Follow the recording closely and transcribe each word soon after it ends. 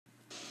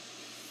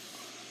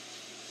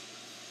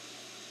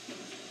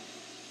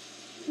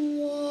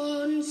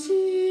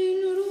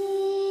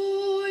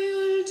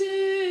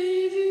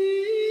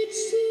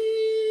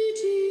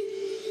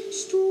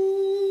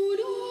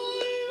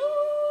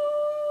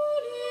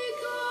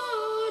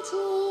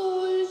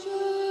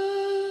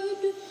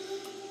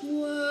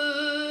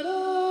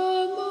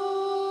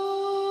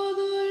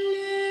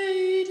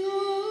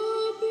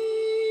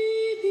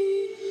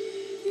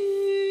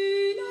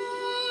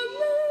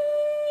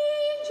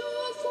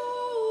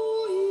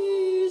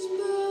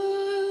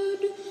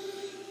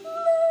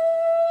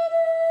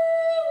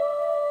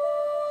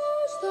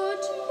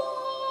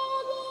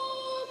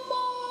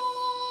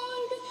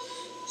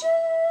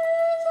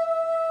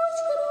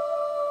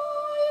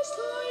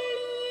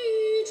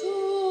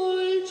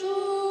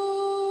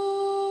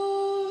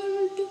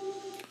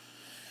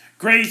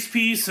Grace,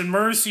 peace, and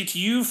mercy to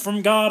you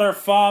from God our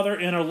Father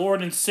and our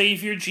Lord and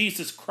Savior,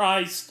 Jesus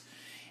Christ.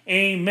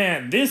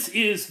 Amen. This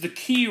is the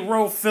Key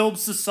Row Film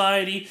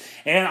Society,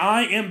 and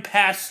I am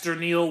Pastor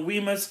Neil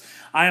Weemus.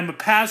 I am a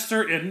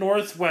pastor in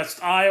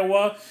Northwest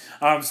Iowa,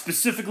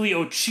 specifically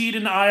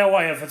Ocheyedan, Iowa.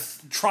 I have a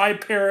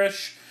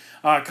tri-parish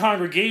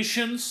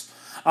congregations.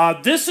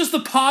 This is the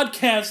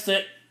podcast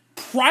that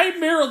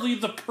primarily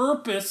the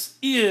purpose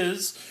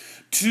is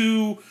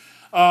to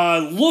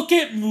look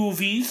at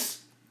movies,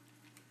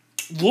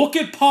 look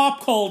at pop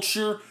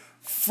culture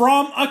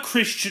from a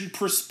Christian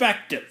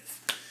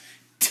perspective.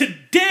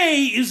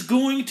 Today is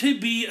going to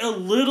be a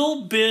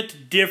little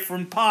bit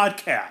different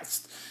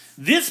podcast.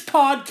 This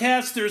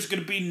podcast, there's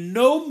going to be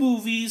no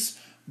movies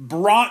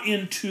brought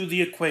into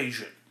the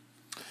equation.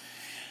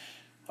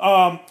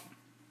 So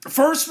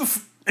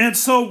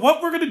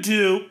what we're going to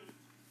do,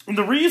 and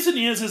the reason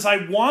is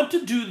I want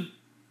to do,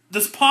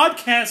 this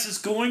podcast is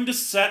going to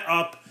set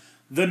up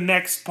the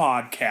next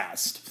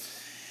podcast.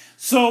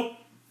 So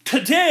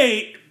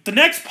today, the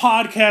next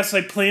podcast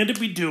I plan to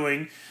be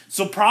doing,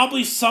 so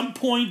probably some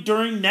point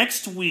during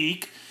next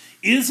week,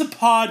 is a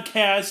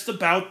podcast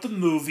about the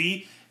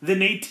movie The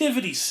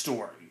Nativity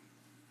Story.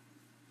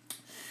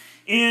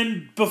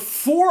 And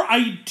before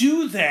I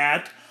do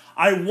that,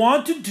 I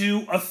want to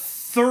do a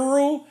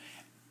thorough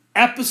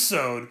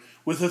episode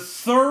with a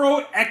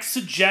thorough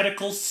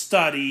exegetical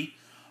study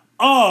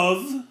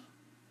of,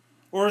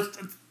 or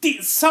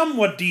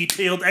somewhat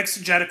detailed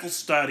exegetical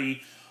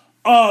study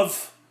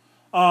of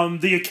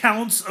the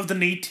accounts of the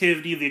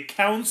Nativity, the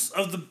accounts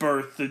of the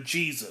birth of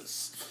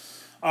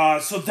Jesus.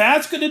 So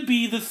that's going to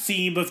be the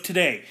theme of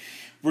today.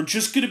 We're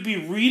just going to be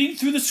reading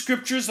through the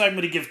scriptures. I'm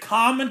going to give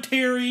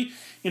commentary,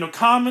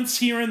 comments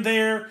here and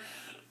there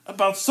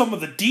about some of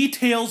the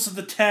details of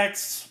the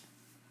text,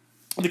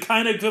 to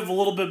kind of give a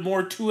little bit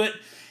more to it.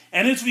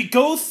 And as we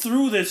go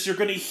through this, you're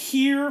going to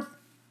hear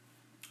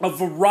a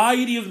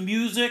variety of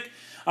music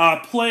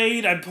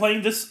played. I'm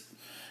playing this,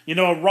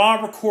 a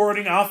raw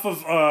recording off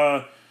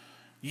of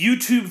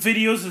YouTube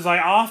videos, as I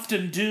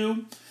often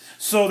do.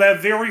 So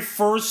that very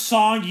first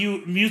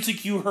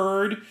music you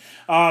heard,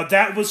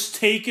 that was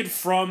taken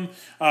from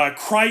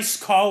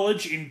Christ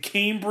College in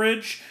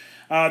Cambridge.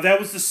 That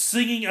was the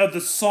singing of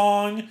the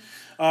song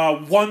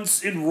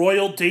Once in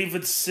Royal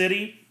David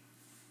City.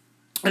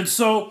 And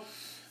so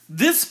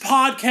this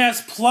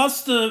podcast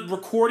plus the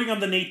recording on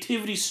the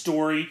Nativity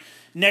Story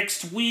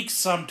next week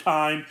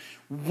sometime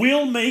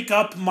will make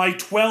up my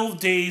 12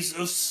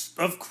 Days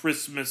of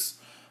Christmas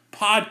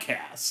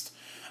podcast.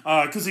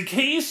 Because in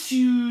case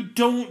you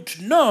don't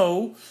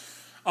know,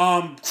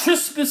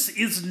 Christmas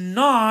is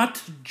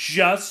not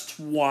just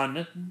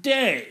one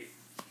day.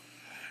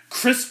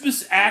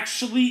 Christmas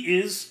actually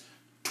is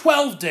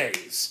 12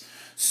 days.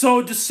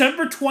 So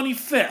December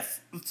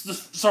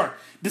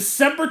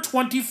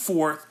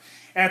 24th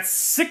at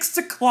 6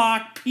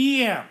 o'clock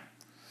p.m.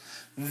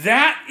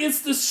 That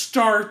is the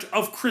start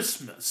of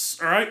Christmas,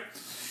 all right?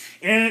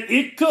 And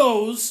it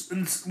goes,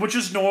 which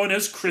is known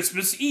as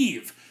Christmas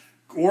Eve,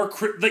 or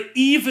the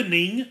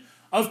evening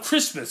of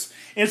Christmas.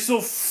 And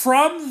so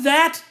from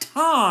that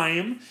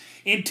time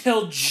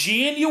until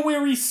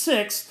January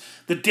 6th,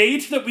 the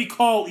date that we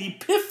call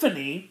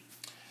Epiphany,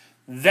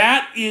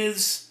 that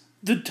is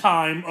the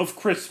time of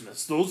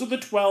Christmas. Those are the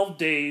 12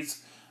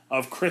 days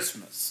of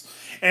Christmas.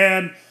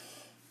 And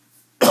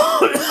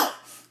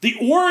the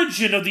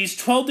origin of these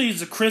 12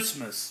 days of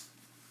Christmas,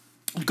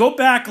 go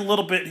back a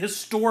little bit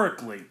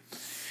historically.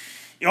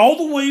 All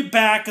the way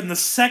back in the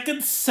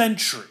 2nd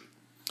century,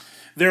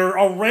 there are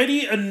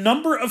already a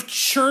number of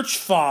church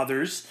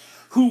fathers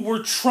who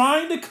were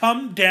trying to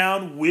come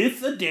down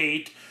with a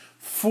date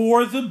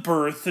for the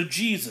birth of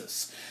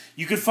Jesus.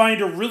 You can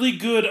find a really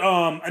good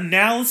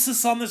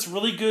analysis on this,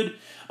 really good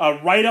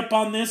write-up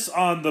on this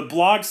on the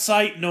blog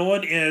site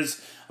known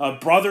as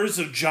Brothers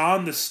of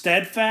John the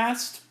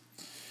Steadfast.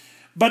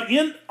 But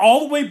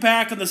all the way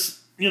back in the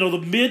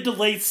mid to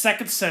late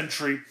 2nd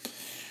century,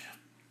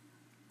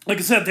 like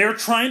I said, they're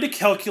trying to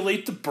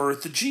calculate the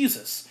birth of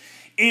Jesus.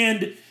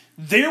 And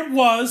there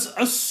was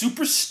a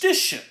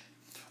superstition,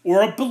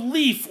 or a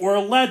belief, or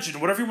a legend,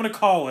 whatever you want to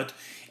call it,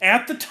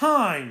 at the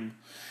time,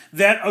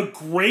 that a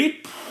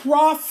great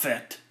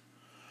prophet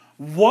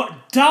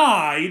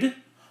died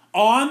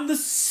on the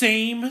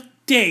same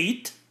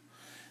date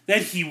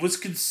that he was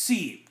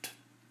conceived.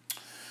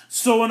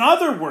 So in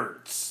other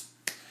words,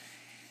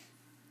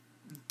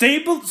 they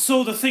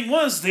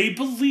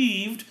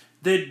believed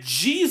that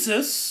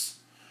Jesus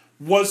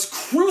was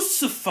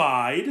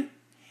crucified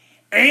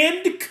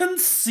and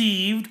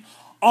conceived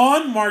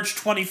on March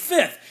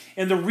 25th.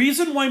 And the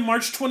reason why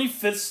March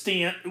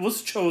 25th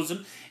was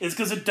chosen is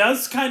because it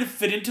does kind of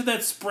fit into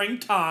that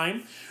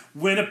springtime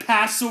when a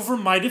Passover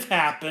might have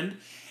happened.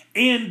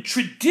 And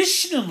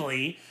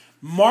traditionally,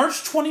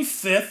 March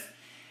 25th,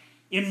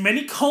 in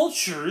many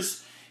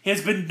cultures,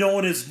 has been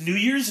known as New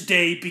Year's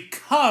Day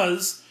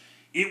because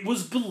it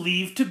was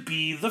believed to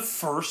be the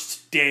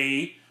first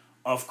day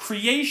of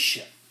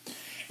creation.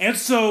 And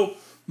so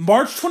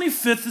March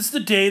 25th is the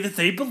day that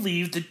they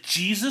believed that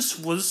Jesus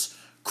was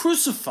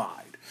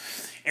crucified.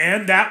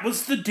 And that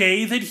was the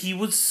day that he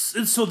was,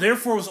 and so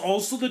therefore was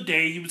also the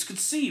day he was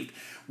conceived,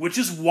 which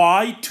is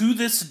why to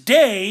this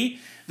day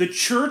the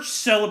church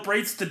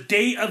celebrates the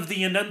day of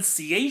the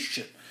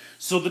Annunciation.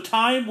 So the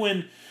time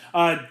when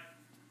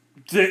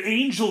the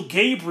angel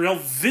Gabriel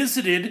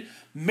visited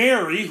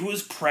Mary, who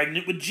is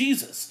pregnant with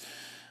Jesus.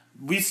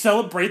 We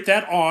celebrate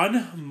that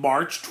on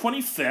March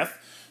 25th.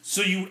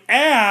 So you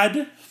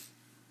add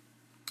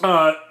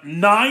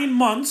 9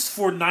 months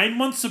for 9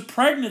 months of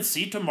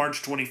pregnancy to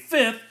March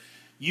 25th,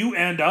 you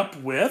end up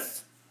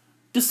with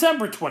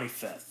December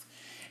 25th.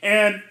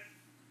 And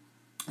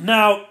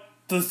now,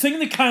 the thing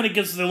that kind of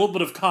gives it a little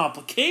bit of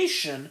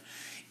complication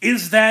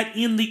is that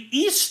in the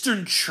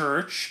Eastern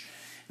Church,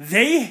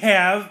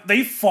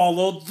 they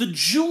followed the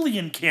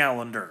Julian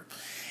calendar.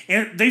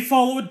 And they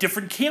follow a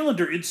different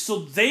calendar. And so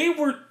they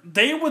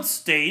would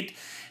state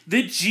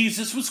that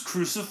Jesus was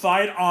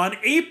crucified on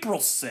April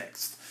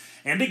 6th.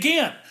 And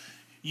again,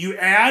 you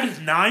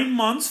add 9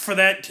 months for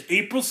that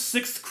April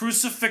 6th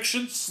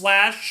crucifixion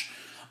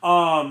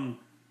 /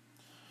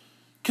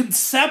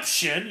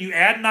 conception. You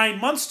add 9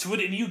 months to it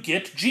and you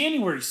get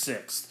January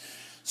 6th.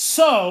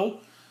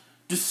 So,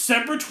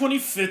 December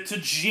 25th to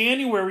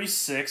January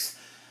 6th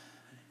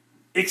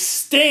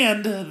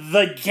extend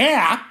the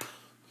gap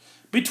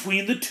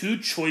between the two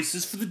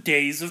choices for the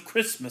days of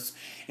Christmas.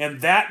 And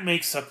that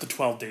makes up the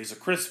 12 days of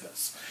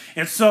Christmas.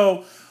 And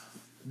so,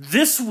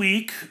 this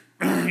week,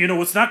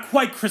 it's not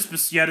quite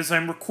Christmas yet as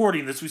I'm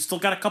recording this. We still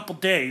got a couple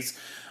days.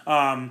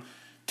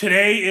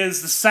 Today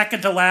is the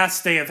second to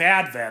last day of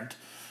Advent.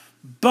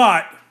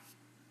 But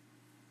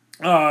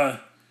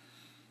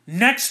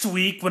next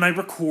week, when I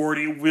record,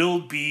 it will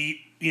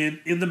be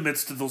in the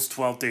midst of those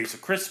 12 days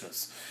of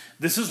Christmas.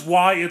 This is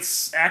why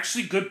it's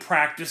actually good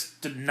practice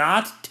to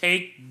not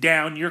take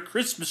down your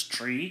Christmas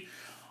tree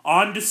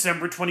on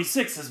December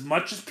 26th, as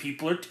much as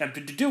people are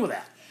tempted to do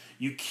that.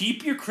 You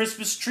keep your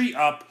Christmas tree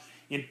up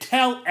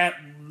until at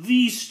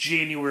least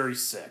January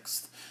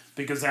 6th,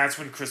 because that's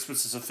when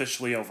Christmas is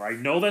officially over. I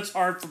know that's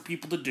hard for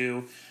people to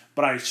do,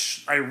 but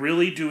I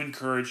really do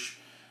encourage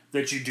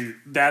that you do.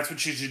 That's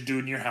what you should do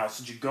in your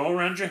house. As you go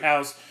around your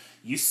house,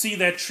 you see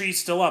that tree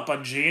still up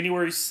on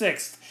January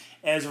 6th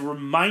as a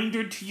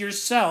reminder to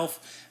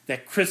yourself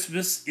that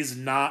Christmas is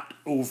not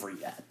over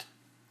yet.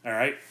 All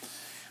right?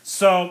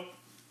 So,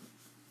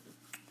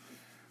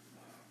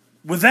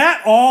 with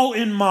that all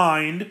in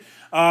mind,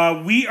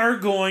 we are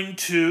going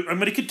to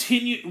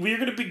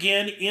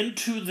begin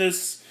into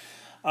this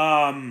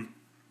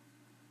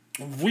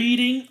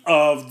reading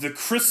of the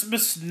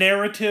Christmas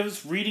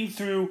narratives, reading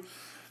through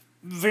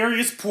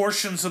various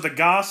portions of the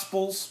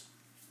Gospels.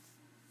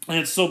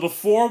 And so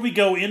before we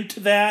go into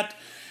that,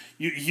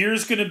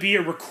 here's going to be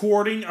a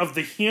recording of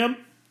the hymn,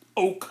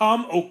 O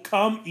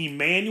Come,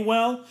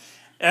 Emmanuel,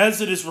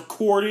 as it is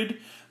recorded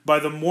by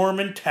the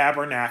Mormon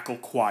Tabernacle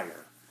Choir.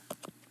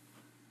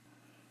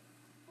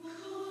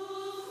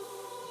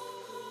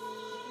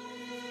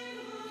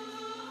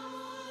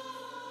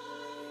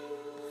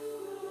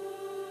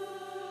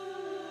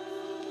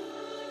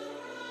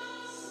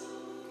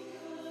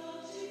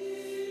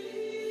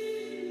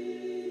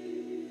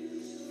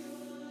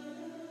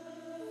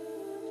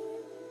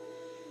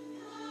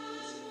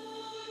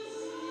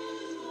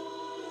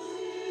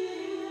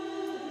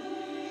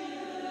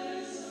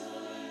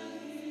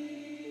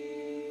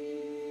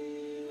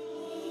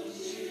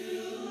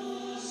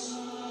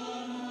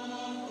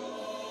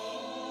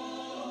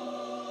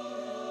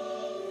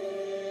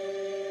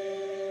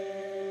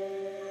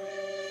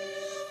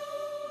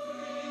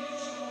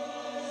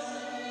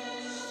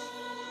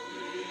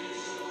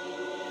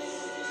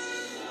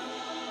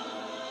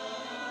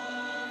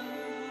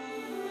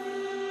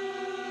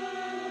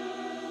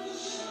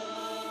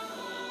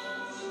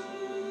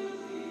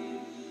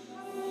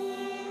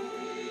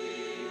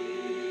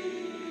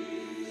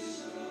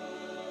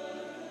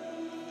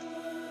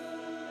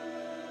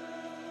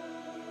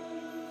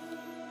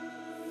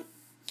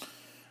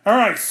 All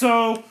right,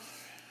 so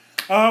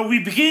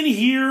we begin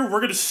here.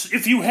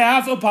 If you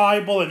have a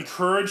Bible, I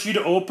encourage you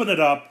to open it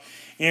up,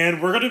 and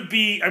I'm going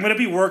to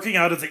be working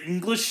out of the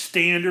English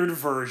Standard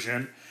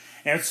Version,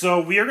 and so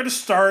we are going to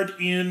start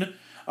in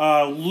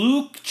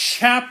Luke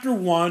chapter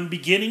 1,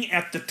 beginning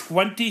at the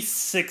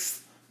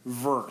 26th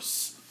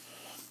verse.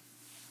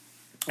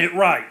 It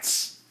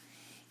writes,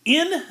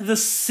 "In the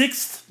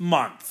 6th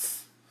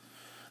month,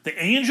 the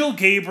angel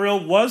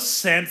Gabriel was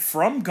sent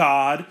from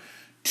God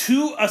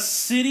to a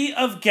city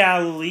of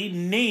Galilee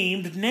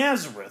named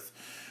Nazareth,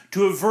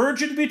 to a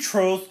virgin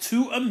betrothed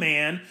to a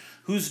man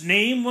whose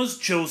name was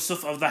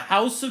Joseph of the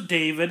house of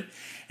David,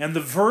 and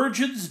the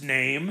virgin's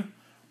name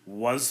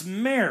was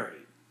Mary."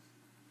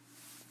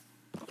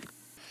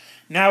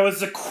 Now,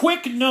 as a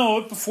quick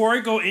note, before I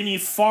go any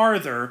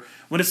farther,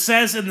 when it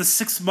says in the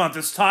 6th month,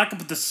 it's talking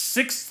about the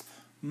 6th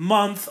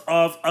month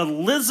of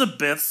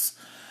Elizabeth's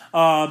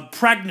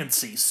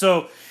pregnancy.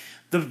 So,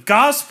 the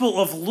Gospel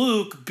of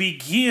Luke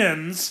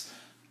begins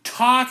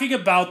talking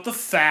about the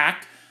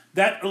fact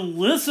that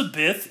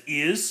Elizabeth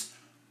is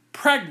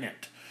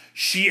pregnant.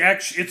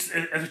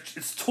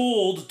 it's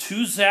told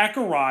to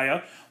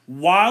Zechariah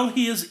while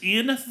he is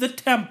in the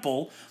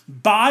temple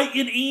by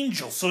an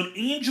angel. So an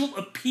angel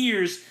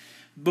appears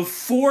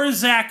before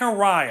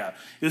Zechariah.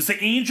 It's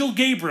the angel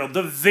Gabriel,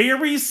 the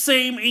very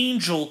same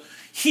angel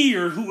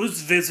here who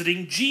was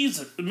visiting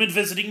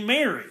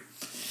Mary.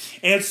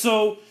 And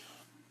so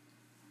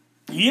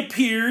he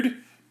appeared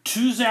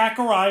to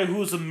Zechariah, who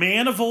was a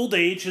man of old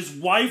age. His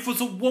wife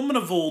was a woman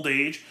of old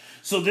age.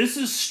 So this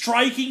is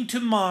striking to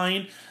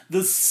mind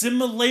the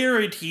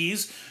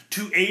similarities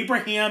to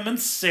Abraham and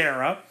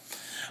Sarah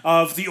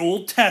of the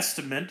Old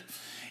Testament.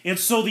 And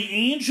so the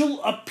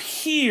angel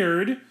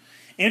appeared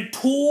and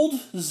told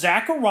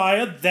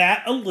Zechariah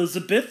that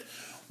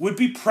Elizabeth would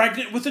be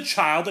pregnant with a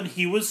child, and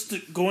he was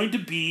going to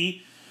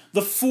be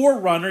the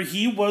forerunner.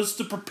 He was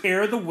to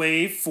prepare the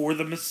way for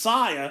the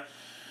Messiah,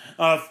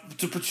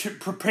 to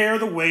prepare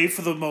the way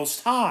for the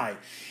Most High.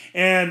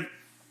 And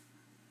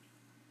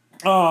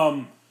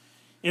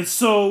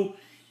so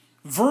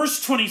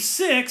verse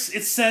 26,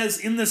 it says,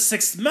 in the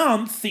 6th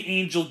month, the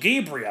angel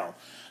Gabriel.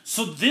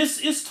 So this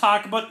is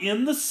talking about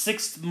in the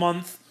 6th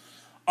month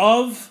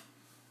of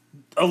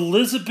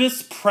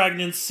Elizabeth's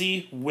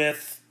pregnancy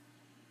with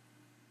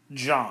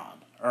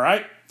John. All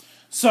right?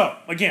 So,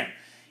 again,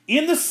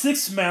 in the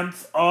 6th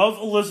month of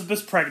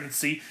Elizabeth's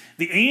pregnancy,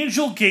 the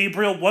angel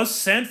Gabriel was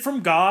sent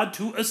from God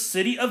to a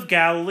city of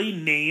Galilee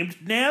named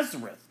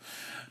Nazareth,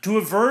 to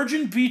a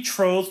virgin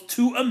betrothed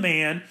to a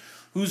man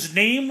whose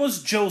name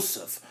was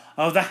Joseph,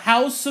 of the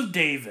house of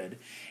David,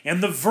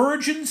 and the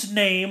virgin's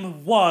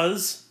name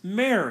was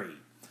Mary.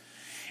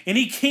 And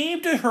he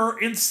came to her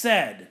and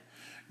said,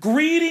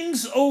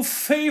 "Greetings, O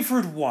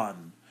favored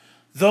one,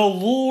 the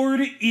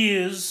Lord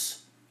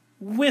is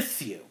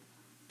with you."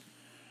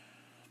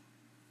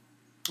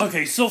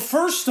 Okay, so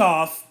first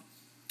off,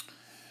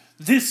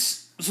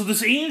 this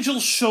angel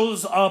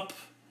shows up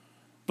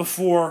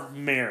before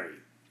Mary.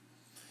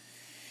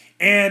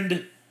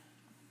 And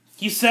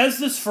he says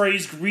this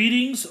phrase,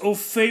 "Greetings, O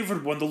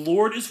favored one, the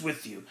Lord is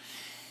with you."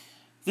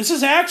 This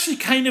is actually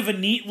kind of a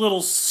neat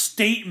little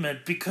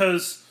statement,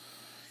 because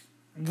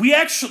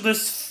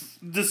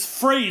this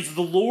phrase,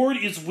 "the Lord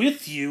is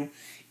with you,"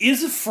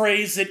 is a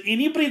phrase that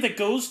anybody that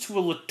goes to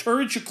a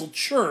liturgical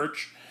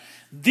church,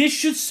 this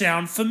should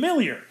sound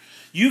familiar.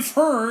 You've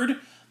heard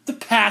the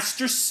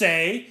pastor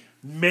say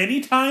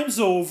many times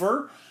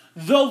over,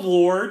 "The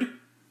Lord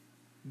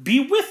be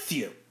with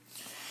you."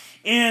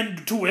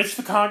 And to which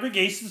the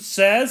congregation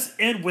says,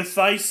 "and with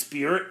thy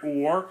spirit,"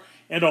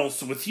 and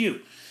also with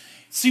you.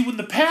 See, when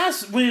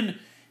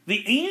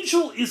the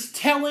angel is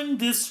telling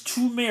this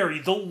to Mary,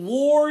 "the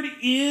Lord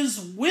is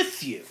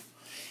with you."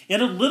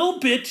 In a little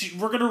bit,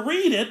 we're going to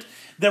read it,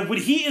 that what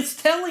he is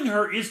telling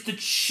her is that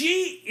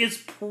she is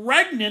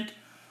pregnant,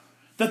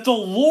 that the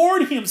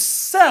Lord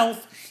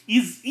himself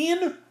is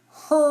in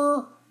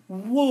her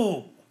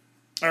womb.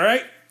 All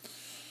right?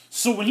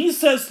 So when he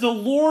says the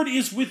Lord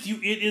is with you,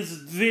 it is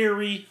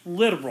very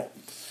literal.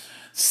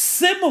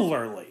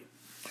 Similarly,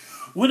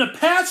 when a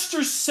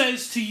pastor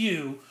says to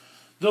you,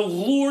 "the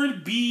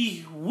Lord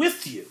be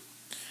with you,"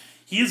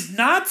 he is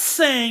not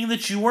saying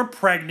that you are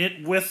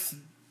pregnant with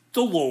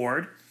the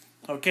Lord.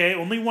 Okay,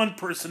 only one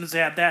person has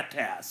had that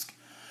task.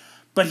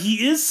 But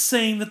he is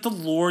saying that the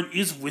Lord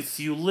is with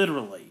you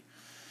literally.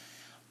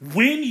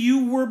 When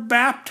you were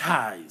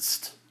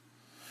baptized,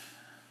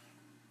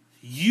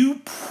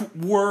 you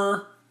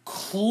were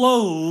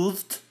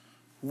clothed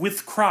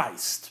with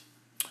Christ.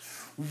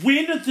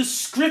 When the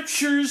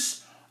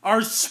scriptures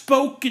are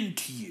spoken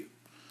to you,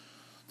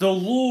 the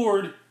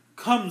Lord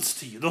comes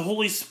to you. The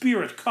Holy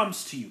Spirit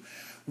comes to you.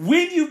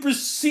 When you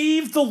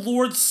receive the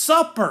Lord's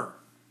Supper,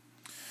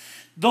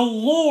 the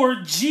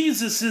Lord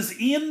Jesus is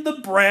in the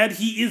bread.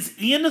 He is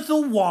in the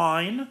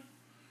wine.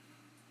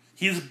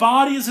 His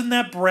body is in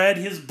that bread.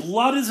 His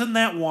blood is in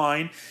that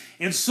wine.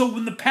 And so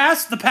when the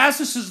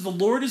pastor says, "the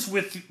Lord is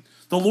with you,"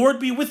 "the Lord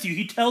be with you,"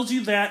 he tells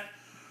you that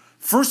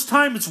first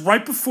time, it's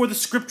right before the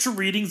scripture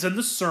readings and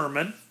the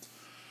sermon,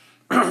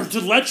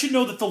 to let you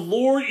know that the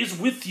Lord is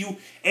with you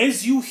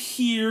as you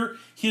hear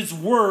his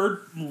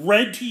word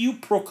read to you,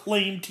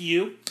 proclaimed to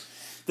you.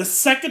 The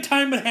second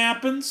time it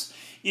happens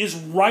is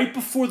right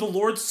before the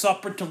Lord's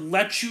Supper, to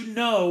let you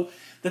know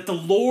that the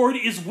Lord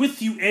is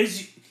with you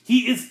as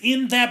he is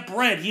in that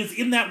bread, he is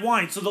in that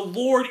wine. So the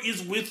Lord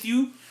is with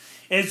you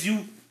as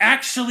you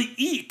actually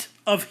eat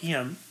of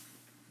him.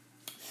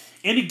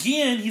 And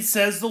again, he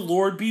says, "the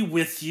Lord be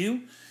with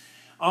you,"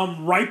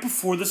 right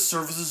before the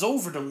service is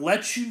over, to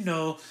let you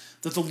know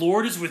that the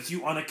Lord is with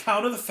you on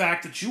account of the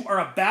fact that you are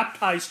a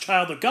baptized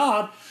child of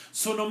God.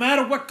 So no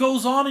matter what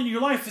goes on in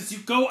your life, as you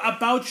go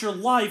about your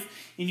life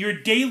in your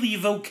daily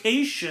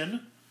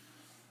vocation,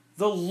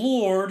 the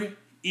Lord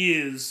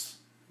is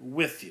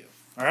with you.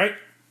 All right?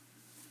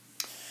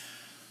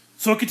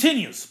 So it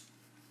continues.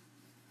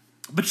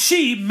 "But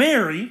she,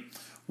 Mary,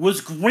 was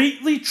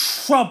greatly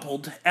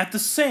troubled at the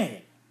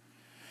saying,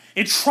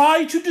 and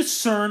tried to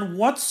discern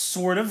what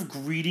sort of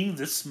greeting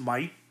this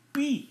might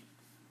be.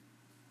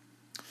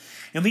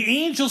 And the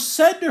angel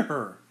said to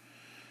her,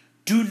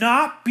 "Do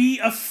not be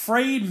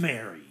afraid,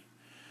 Mary,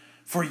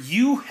 for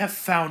you have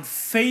found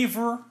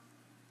favor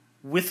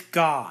with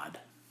God."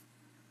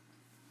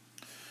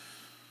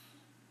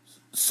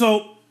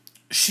 So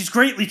she's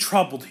greatly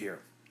troubled here.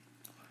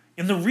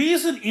 And the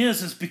reason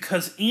is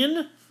because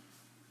in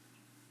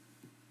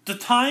the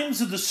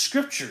times of the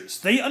scriptures,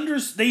 they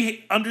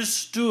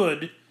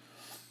understood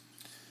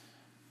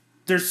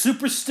their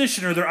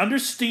superstition or their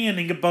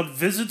understanding about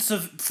visits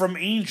from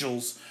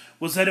angels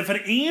was that if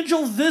an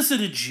angel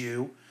visited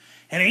you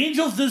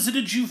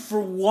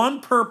for one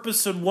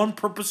purpose and one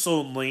purpose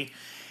only,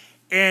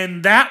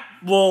 and that,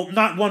 well,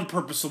 not one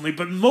purpose only,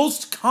 but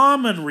most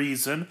common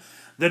reason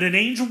that an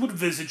angel would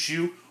visit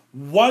you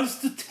was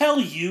to tell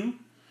you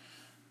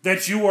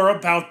that you are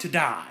about to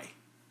die.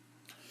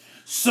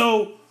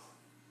 So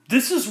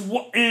this is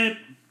what, and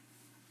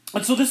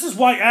so this is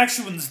why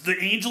actually when the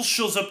angel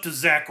shows up to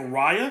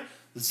Zechariah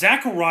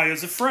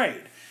is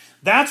afraid.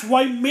 That's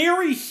why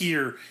Mary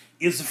here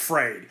is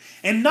afraid.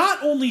 And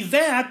not only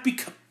that,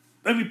 because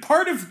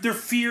part of their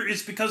fear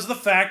is because of the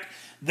fact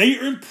they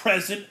are in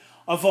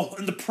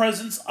the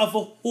presence of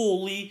a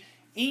holy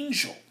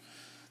angel.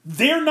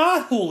 They're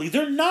not holy,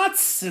 they're not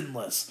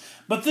sinless,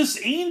 but this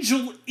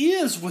angel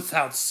is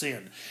without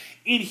sin.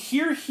 And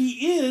here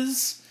he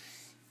is,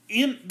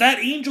 that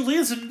angel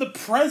is in the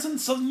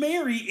presence of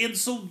Mary, and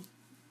so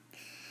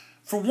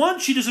for one,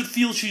 she doesn't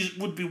feel she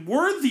would be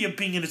worthy of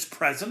being in his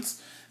presence,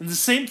 and the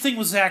same thing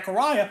with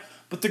Zechariah,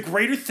 but the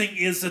greater thing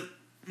is that,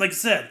 like I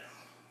said,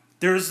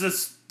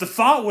 the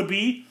thought would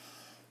be,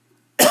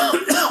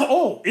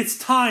 oh, it's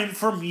time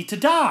for me to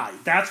die.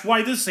 That's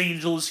why this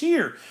angel is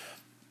here.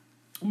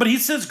 But he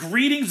says,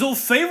 "Greetings, O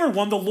favored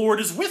one, the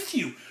Lord is with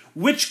you,"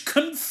 which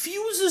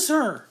confuses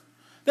her.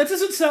 That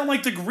doesn't sound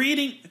like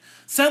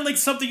sound like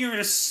something you're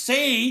going to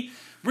say.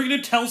 We're going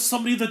to tell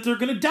somebody that they're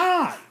going to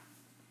die.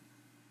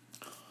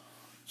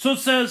 So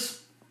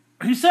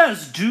he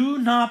says, "Do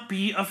not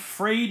be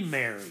afraid,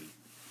 Mary,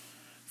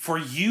 for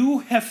you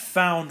have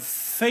found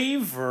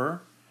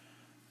favor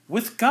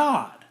with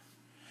God.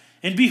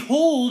 And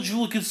behold, you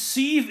will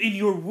conceive in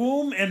your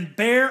womb and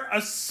bear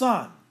a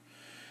son,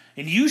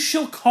 and you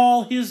shall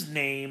call his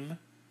name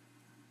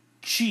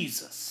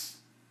Jesus.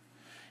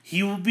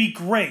 He will be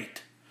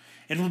great,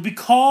 and will be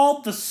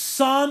called the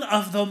Son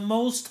of the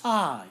Most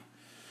High.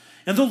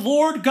 And the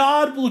Lord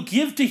God will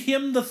give to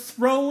him the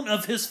throne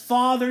of his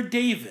father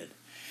David,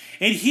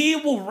 and he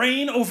will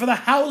reign over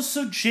the house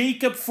of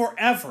Jacob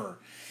forever,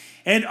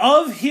 and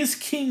of his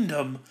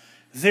kingdom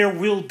there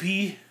will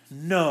be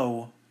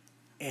no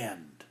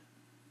end."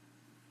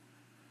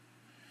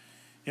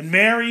 And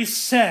Mary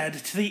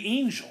said to the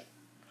angel,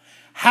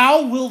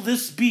 "How will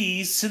this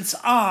be, since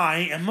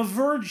I am a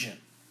virgin?"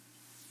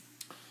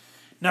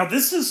 Now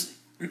this is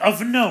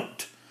of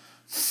note.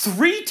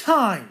 3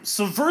 times,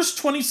 so verse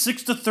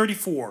 26 to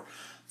 34,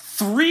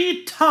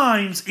 3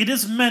 times it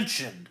is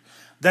mentioned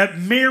that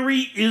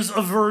Mary is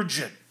a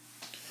virgin.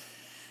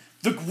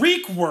 The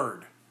Greek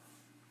word,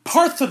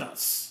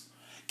 parthenos,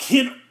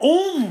 can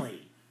only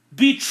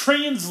be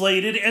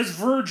translated as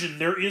virgin.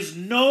 There is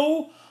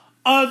no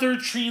other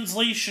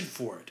translation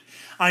for it.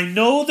 I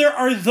know there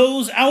are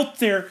those out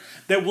there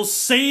that will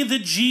say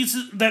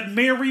that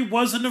Mary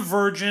wasn't a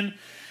virgin.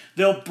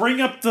 They'll bring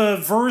up the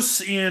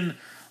verse in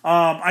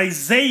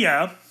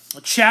Isaiah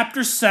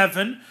chapter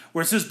 7,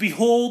 where it says,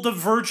 "Behold, the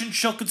virgin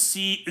shall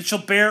conceive, it shall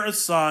bear a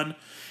son,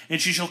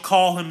 and she shall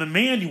call him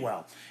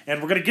Emmanuel."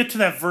 And we're going to get to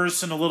that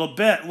verse in a little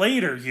bit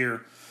later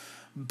here.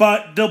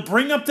 But they'll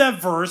bring up that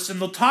verse, and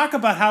they'll talk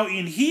about how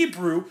in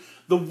Hebrew,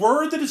 the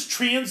word that is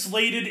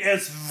translated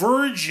as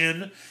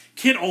virgin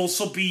can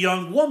also be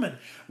young woman,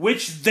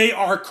 which they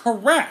are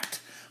correct.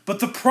 But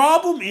the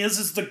problem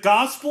is the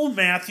Gospel of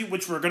Matthew,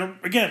 which we're going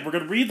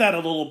to read that a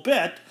little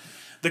bit.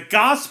 The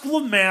Gospel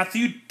of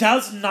Matthew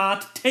does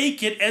not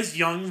take it as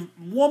young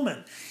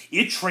woman.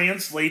 It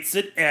translates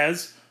it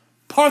as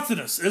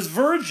parthenos, as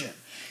virgin.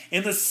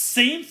 And the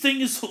same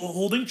thing is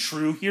holding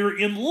true here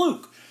in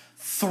Luke.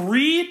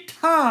 3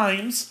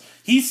 times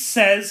he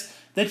says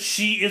that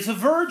she is a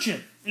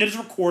virgin. It is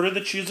recorded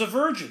that she is a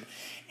virgin.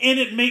 And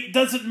it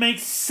doesn't make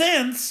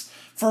sense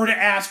for her to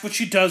ask what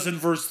she does in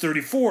verse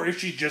 34 if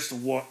she's just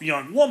a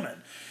young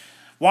woman.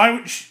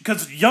 Why?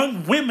 Because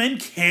young women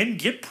can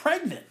get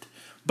pregnant,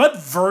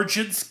 but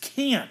virgins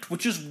can't,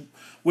 which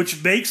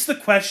makes the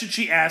question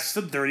she asks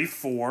in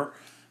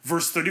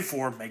verse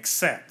 34 makes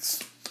sense.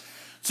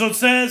 So it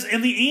says,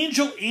 "And the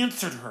angel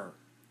answered her,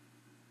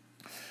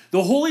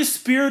 The Holy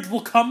Spirit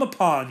will come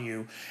upon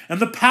you, and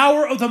the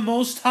power of the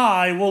Most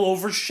High will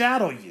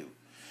overshadow you.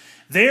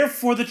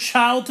 Therefore the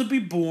child to be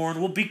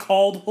born will be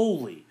called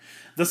Holy,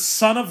 the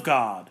Son of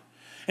God.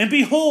 And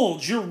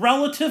behold, your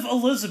relative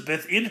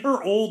Elizabeth in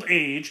her old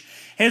age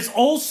has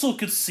also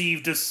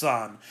conceived a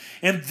son,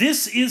 and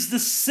this is the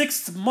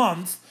 6th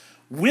month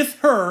with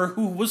her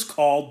who was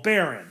called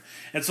barren."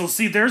 And so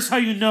see, there's how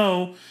you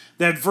know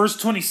that verse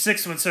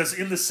 26, when it says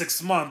in the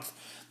 6th month,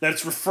 that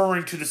it's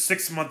referring to the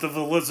 6th month of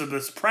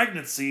Elizabeth's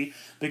pregnancy,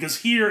 because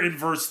here in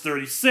verse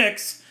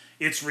 36,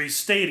 it's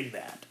restating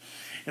that.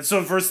 And so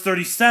in verse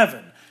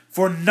 37,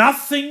 For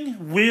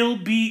nothing will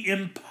be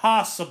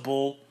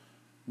impossible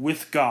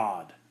with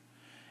God.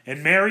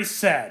 And Mary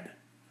said,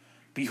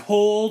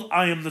 Behold,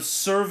 I am the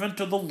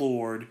servant of the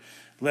Lord.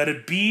 Let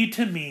it be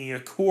to me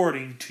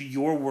according to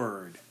your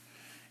word.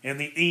 And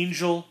the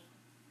angel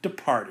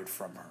departed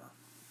from her.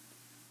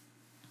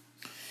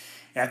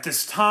 At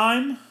this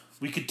time,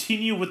 we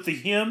continue with the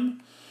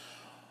hymn,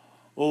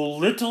 O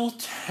Little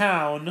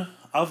Town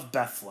of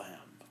Bethlehem.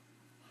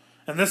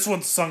 And this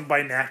one's sung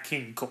by Nat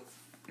King Cole.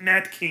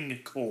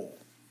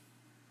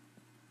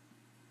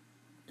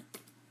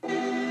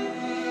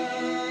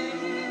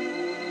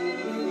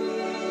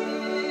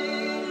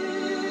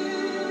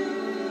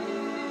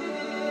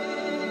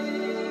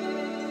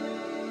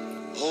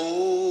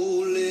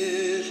 O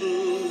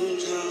little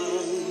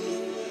town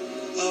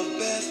of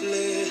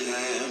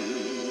Bethlehem,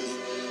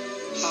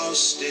 how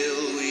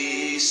still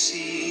we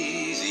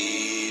see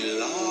thee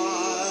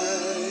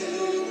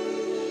lie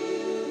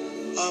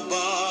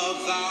above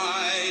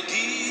thy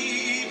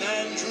deep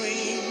and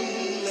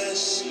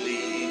dreamless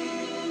sleep.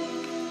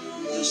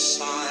 The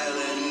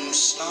silent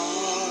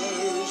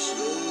stars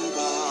go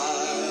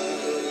by,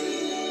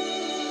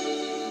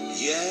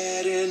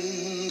 yet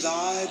in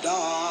thy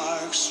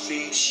dark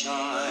street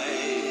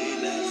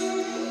shineth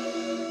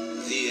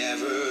the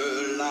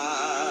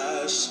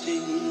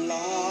everlasting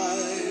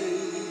light.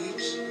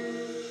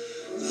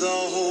 The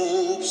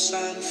hopes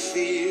and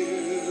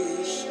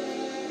fears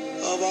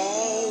of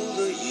all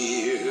the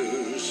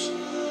years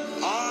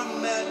are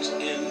met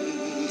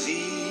in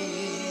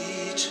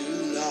thee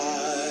tonight.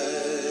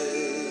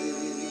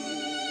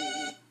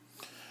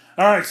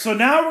 All right, so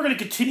now we're going to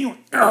continue.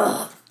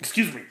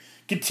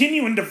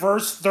 Continue into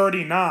verse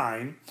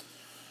 39,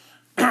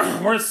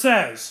 where it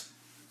says,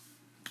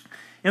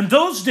 In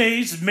those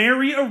days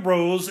Mary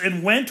arose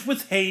and went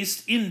with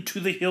haste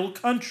into the hill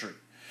country,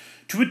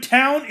 to a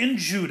town in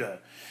Judah.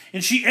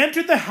 And she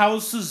entered the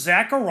house of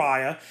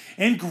Zechariah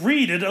and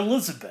greeted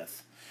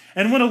Elizabeth.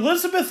 And when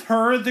Elizabeth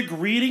heard the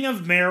greeting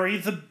of Mary,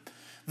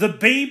 the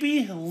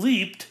baby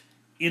leaped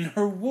in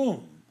her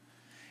womb.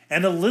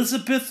 And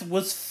Elizabeth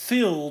was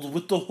filled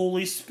with the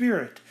Holy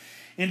Spirit.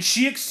 And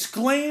she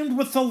exclaimed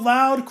with a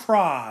loud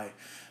cry,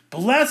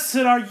 Blessed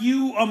are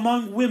you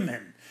among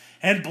women,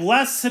 and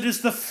blessed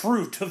is the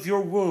fruit of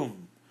your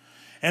womb.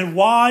 And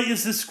why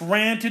is this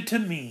granted to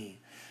me,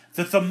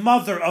 that the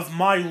mother of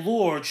my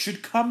Lord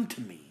should come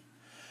to me?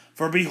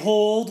 For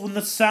behold, when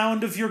the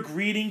sound of your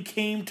greeting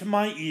came to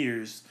my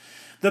ears,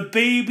 the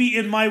baby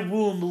in my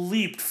womb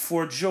leaped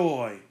for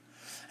joy.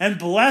 And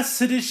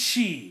blessed is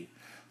she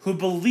who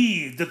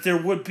believed that there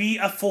would be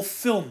a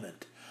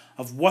fulfillment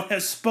of what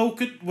was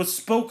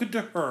spoken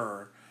to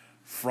her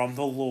from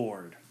the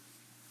Lord.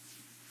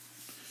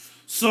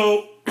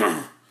 So,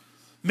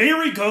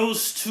 Mary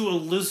goes to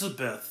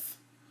Elizabeth,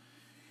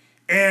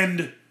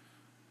 and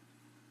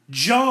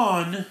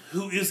John,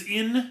 who is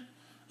in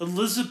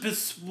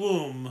Elizabeth's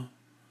womb,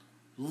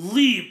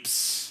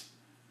 leaps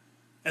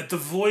at the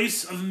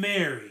voice of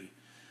Mary.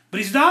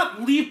 But he's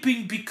not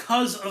leaping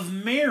because of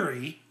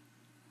Mary.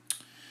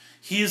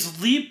 He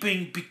is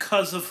leaping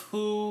because of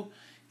who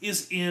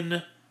is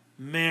in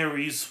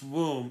Mary's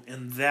womb,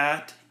 and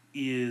that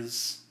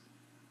is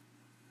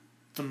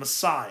the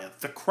Messiah,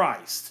 the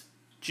Christ,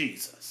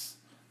 Jesus,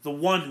 the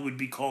one who would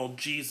be called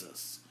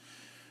Jesus.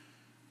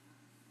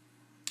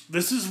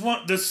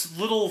 This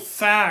little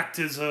fact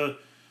is a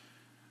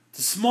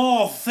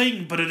small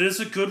thing, but it is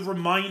a good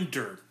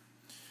reminder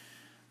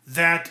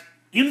that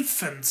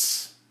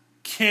infants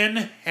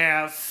can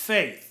have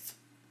faith.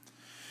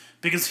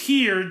 Because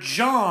here,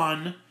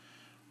 John,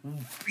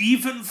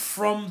 even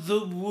from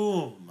the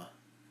womb,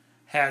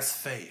 has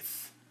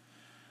faith.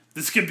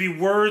 This can be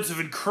words of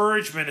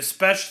encouragement,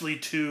 especially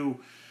to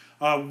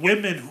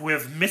women who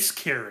have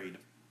miscarried,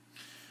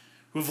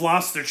 who have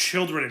lost their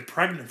children in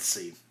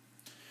pregnancy.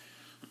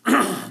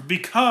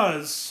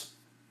 Because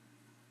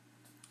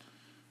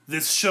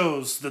this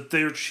shows that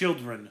their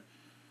children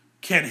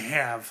can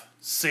have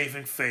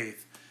saving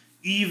faith,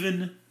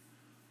 even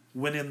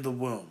when in the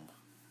womb.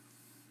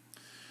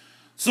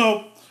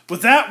 So,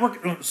 with that,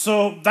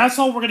 that's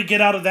all we're going to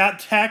get out of that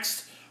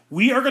text.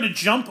 We are going to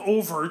jump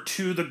over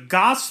to the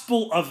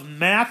Gospel of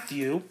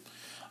Matthew,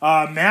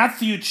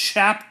 Matthew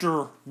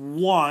chapter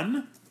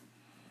 1.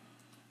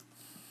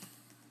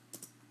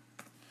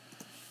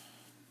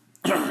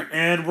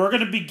 And we're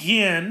going to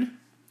begin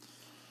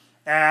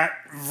at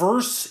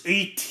verse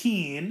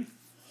 18.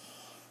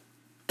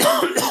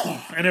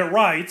 And it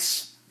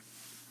writes,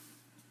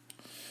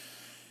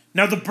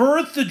 Now the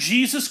birth of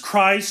Jesus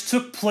Christ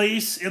took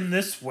place in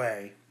this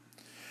way.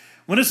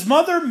 When his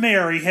mother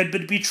Mary had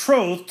been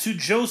betrothed to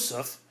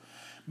Joseph,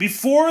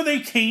 before they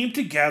came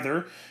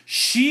together,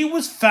 she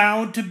was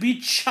found to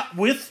be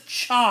with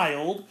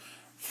child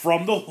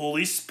from the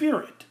Holy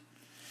Spirit.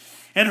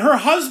 And her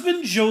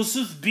husband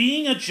Joseph,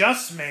 being a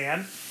just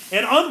man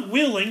and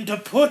unwilling to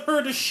put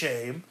her to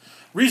shame,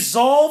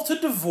 resolved to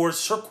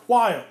divorce her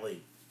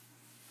quietly.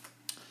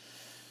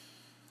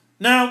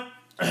 Now,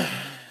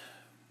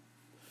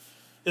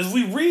 as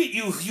we read,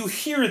 you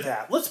hear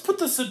that. Let's put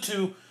this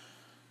into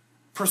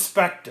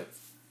perspective.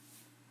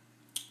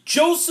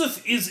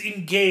 Joseph is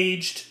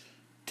engaged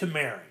to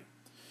Mary.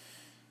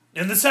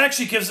 And this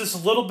actually gives us a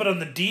little bit on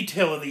the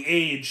detail of the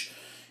age.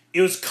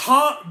 It was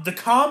the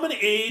common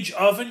age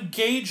of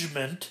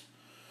engagement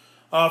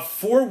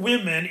for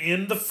women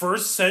in the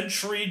first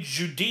century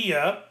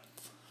Judea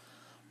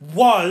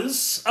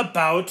was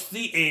about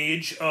the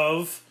age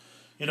of,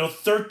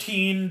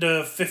 13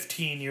 to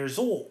 15 years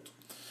old.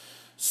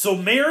 So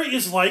Mary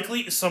is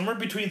likely somewhere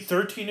between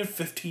 13 and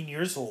 15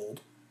 years old.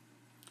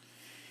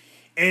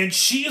 And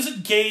she is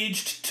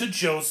engaged to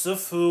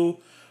Joseph, who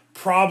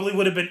probably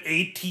would have been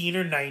 18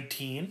 or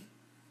 19.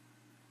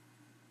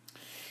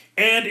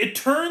 And it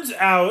turns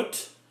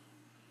out,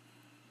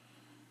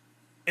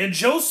 and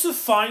Joseph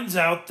finds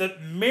out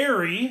that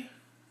Mary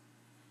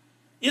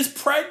is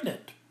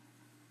pregnant.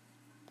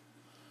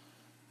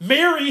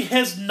 Mary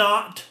has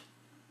not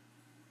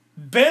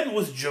been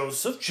with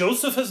Joseph.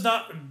 Joseph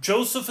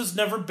has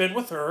never been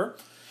with her.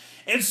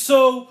 And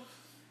so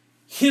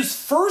his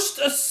first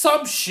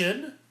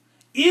assumption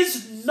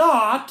is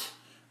not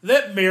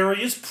that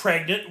Mary is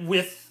pregnant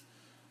with,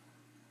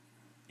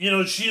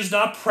 she is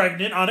not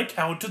pregnant on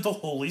account of the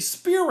Holy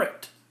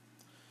Spirit.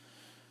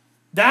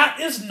 That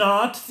is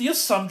not the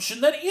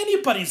assumption that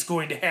anybody's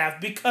going to have,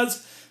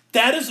 because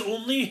that has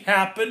only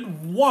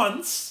happened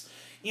once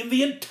in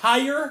the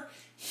entire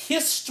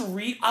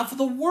history of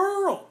the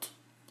world.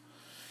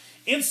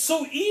 And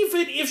so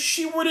even if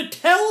she were to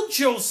tell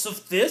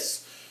Joseph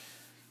this,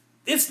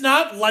 it's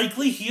not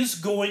likely he is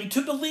going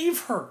to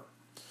believe her.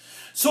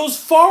 So as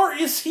far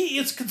as he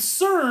is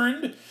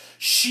concerned,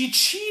 she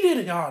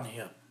cheated on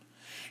him.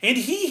 And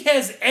he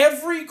has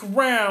every he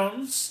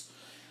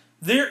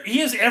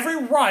has every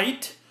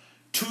right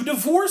to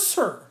divorce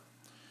her.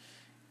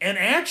 And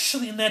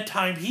actually in that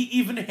time, he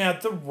even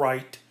had the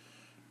right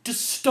to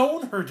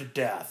stone her to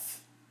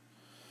death.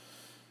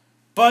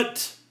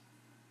 But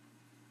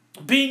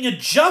being a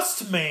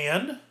just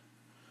man,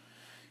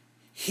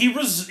 he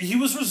was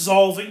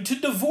resolving to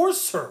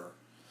divorce her.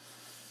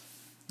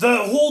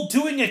 The whole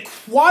doing it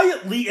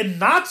quietly and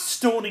not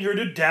stoning her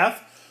to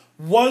death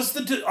was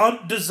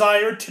the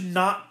desire to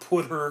not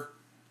put her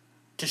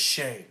to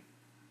shame.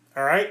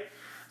 All right?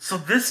 So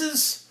this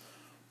is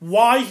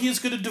why he is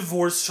going to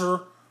divorce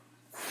her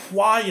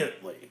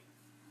quietly.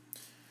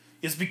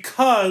 It's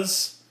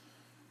because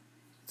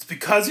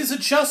he's a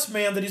just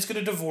man that he's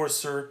going to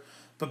divorce her,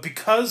 but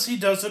because he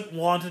doesn't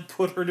want to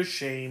put her to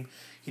shame,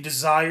 he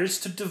desires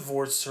to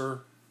divorce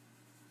her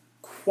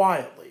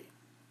quietly.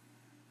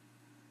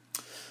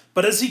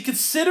 But as he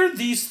considered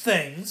these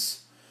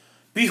things,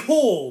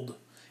 behold,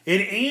 an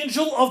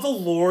angel of the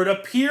Lord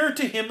appeared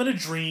to him in a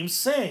dream,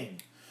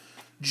 saying,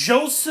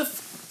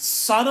 Joseph,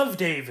 son of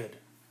David,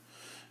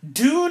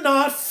 do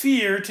not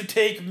fear to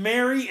take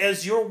Mary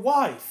as your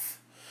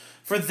wife,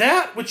 for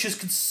that which is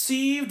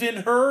conceived in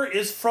her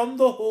is from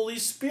the Holy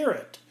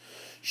Spirit.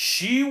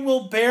 She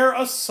will bear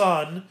a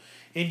son,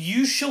 and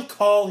you shall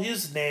call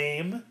his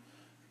name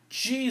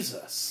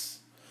Jesus.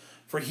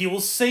 For he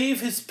will save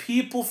his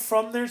people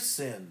from their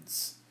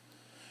sins.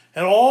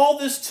 And all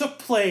this took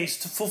place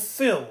to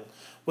fulfill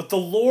what the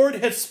Lord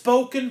had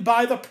spoken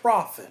by the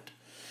prophet.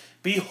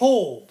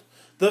 Behold,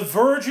 the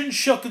virgin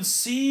shall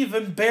conceive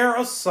and bear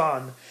a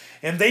son,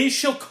 and they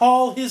shall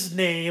call his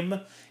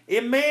name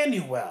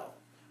Emmanuel,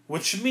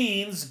 which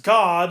means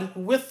God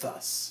with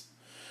us.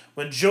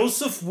 When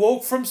Joseph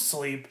woke from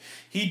sleep,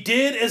 he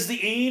did as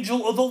the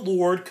angel of the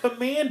Lord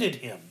commanded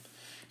him.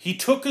 He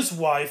took his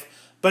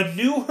wife, but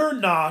knew her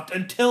not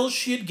until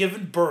she had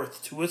given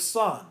birth to a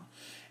son,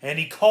 and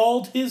he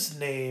called his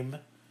name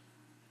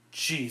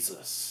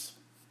Jesus.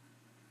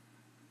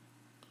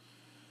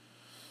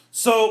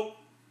 So,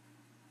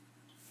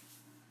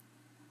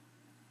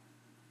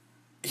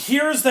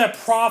 here's that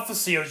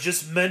prophecy I was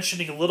just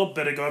mentioning a little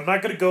bit ago. I'm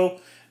not going to go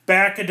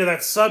back into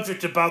that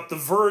subject about the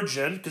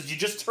virgin, because you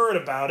just heard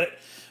about it,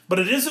 but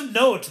it is of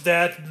note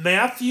that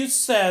Matthew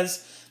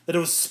says that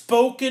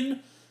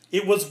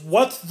it was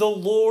what the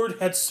Lord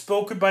had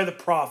spoken by the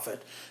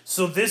prophet.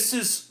 So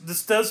this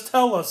does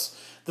tell us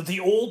that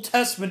the Old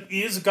Testament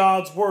is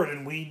God's word,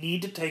 and we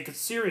need to take it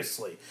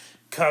seriously,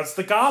 because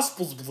the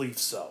Gospels believe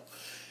so.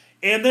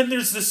 And then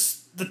there's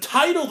the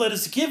title that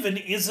is given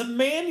is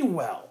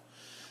Emmanuel.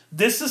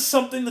 This is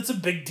something that's a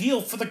big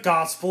deal for the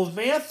Gospel of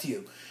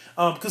Matthew.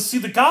 Because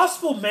the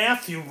Gospel of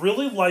Matthew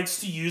really likes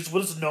to use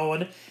what is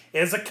known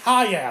as a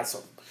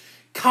chiasm.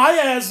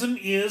 Chiasm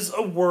is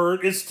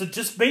to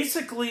just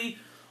basically,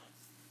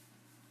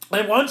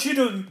 I want you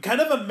to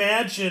kind of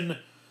imagine,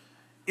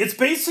 it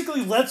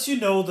basically lets you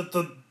know that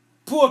the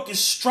book is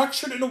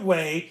structured in a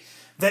way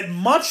that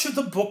much of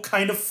the book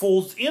kind of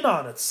folds in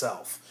on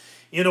itself.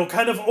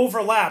 Kind of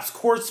overlaps,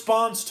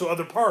 corresponds to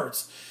other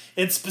parts.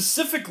 And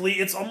specifically,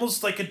 it's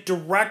almost like a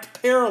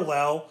direct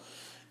parallel.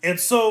 And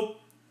so,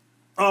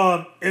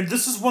 and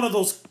this is one of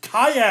those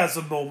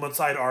chiasm moments,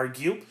 I'd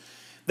argue,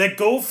 that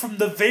go from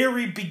the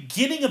very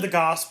beginning of the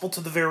gospel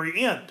to the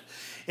very end.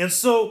 And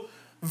so,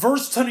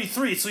 verse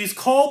 23, so he's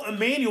called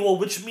Emmanuel,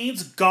 which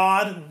means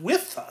God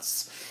with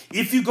us.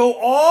 If you go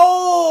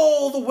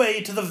all the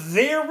way to the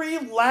very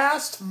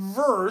last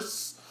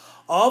verse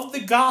of the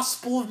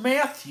Gospel of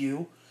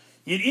Matthew,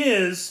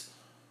 it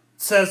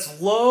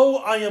says, "Lo,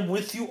 I am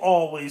with you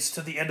always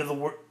to the end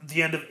of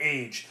the end of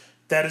age."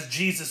 That is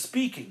Jesus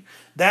speaking.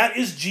 That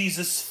is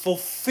Jesus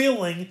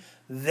fulfilling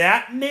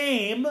that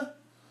name,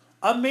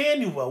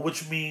 Emmanuel,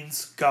 which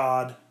means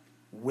God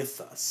with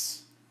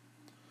us.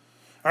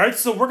 All right,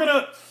 so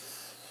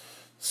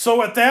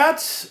at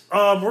that,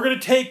 we're gonna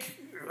take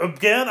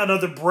again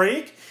another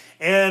break,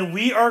 and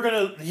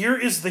here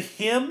is the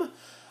hymn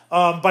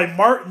by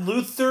Martin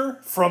Luther,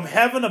 "From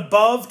Heaven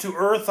Above to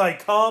Earth I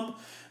Come."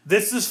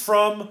 This is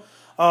from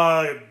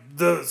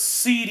the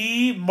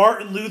CD,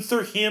 Martin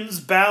Luther Hymns,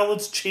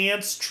 Ballads,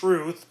 Chants,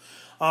 Truth,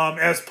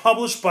 as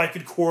published by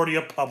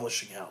Concordia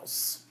Publishing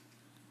House.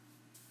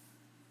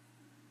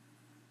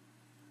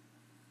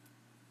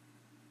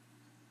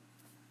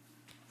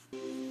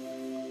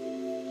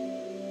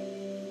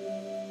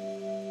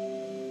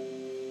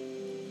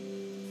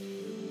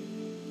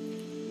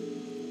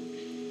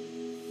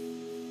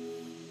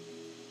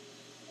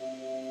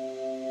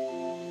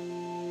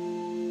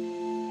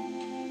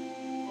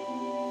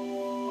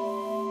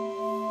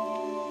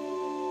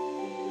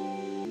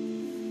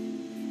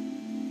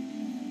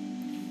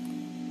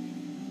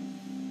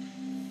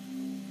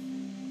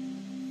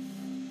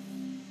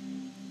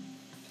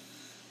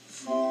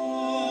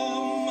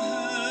 From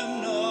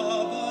heaven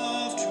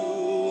above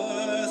to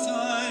earth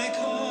I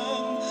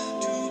come,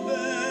 to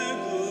bear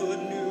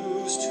good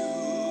news to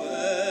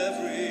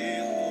every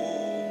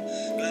home.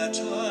 Glad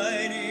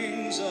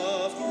tidings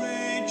of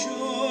great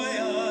joy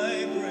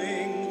I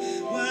bring,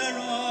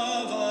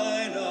 whereof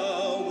I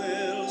now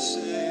will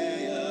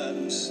say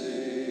and sing.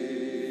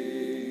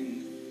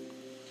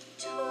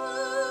 To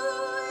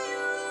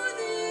you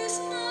this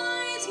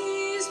night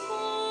is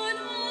born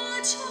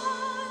a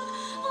child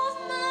of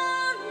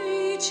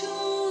Mary,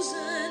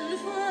 chosen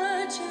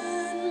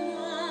virgin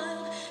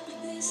mild.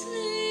 This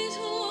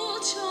little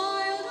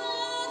child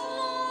of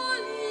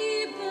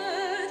lowly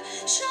birth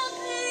shall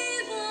be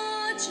the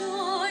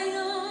joy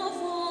of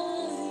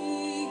all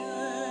the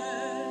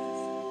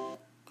earth.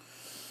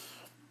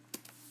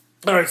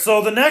 All right,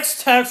 so the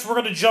next text we're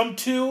going to jump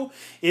to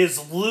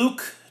is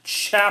Luke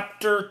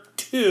chapter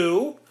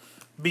 2,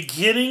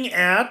 beginning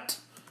at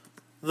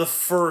the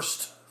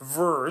first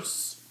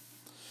verse.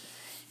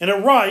 And it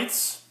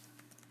writes,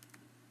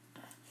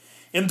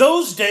 "In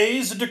those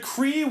days a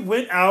decree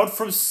went out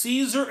from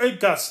Caesar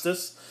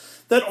Augustus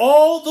that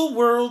all the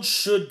world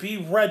should be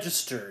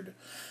registered.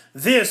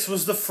 This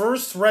was the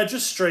first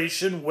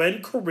registration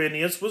when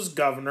Quirinius was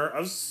governor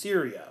of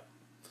Syria.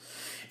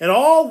 And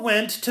all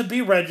went to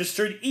be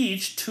registered,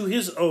 each to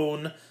his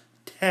own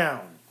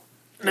town."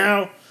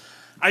 Now,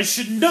 I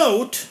should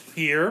note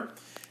here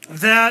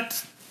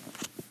that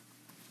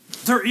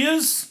there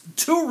is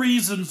two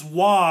reasons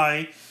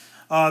why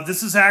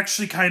this is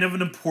actually kind of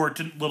an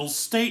important little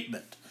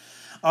statement.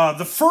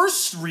 The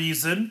first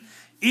reason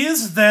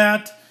is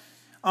that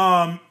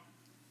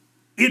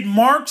it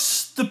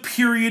marks the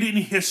period in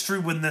history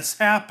when this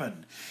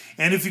happened.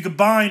 And if you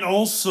combine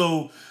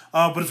also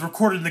what is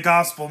recorded in the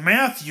Gospel of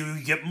Matthew, you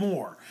get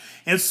more.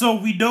 And so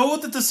we know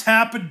that this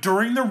happened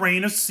during the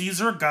reign of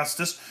Caesar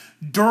Augustus,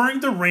 during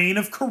the reign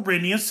of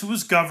Quirinius, who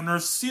was governor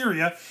of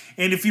Syria.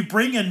 And if you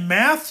bring in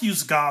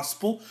Matthew's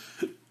Gospel,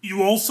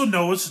 you also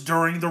know it's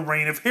during the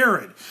reign of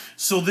Herod.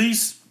 So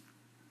these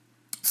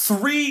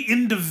three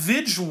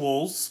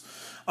individuals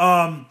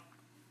help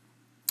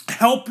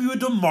you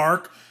to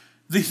mark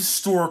the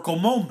historical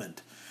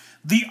moment.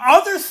 The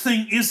other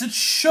thing is it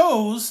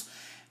shows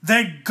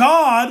that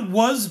God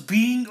was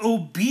being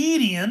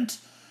obedient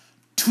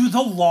to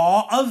the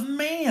law of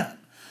man.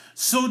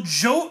 So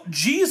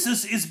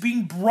Jesus is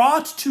being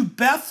brought to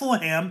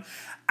Bethlehem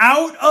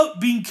out of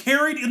being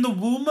carried in the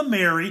womb of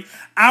Mary,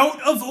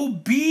 out of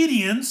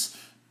obedience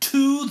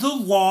to the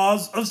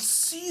laws of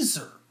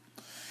Caesar.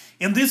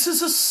 And this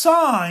is a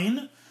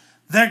sign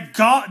that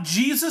God,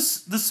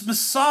 Jesus, this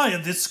Messiah,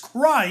 this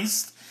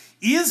Christ,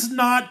 is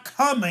not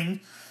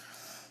coming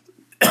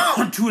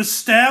to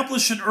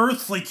establish an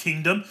earthly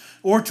kingdom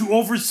or to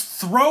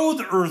overthrow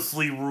the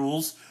earthly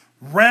rules.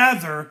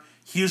 Rather,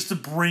 he is to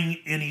bring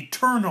an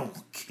eternal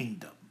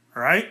kingdom.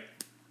 All right?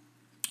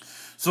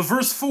 So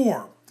verse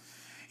 4.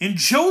 "And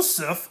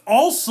Joseph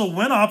also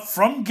went up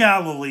from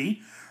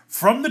Galilee,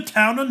 from the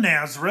town of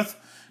Nazareth."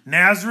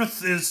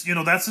 Nazareth is,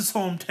 that's his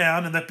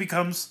hometown, and that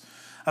becomes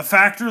a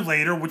factor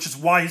later, which is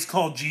why he's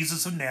called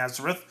Jesus of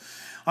Nazareth.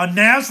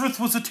 Nazareth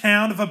was a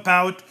town of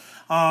about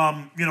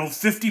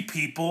 50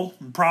 people,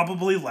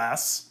 probably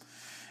less.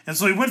 And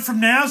so he went from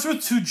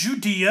Nazareth to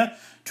Judea,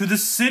 to the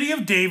city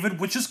of David,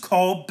 which is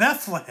called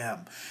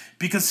Bethlehem,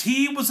 because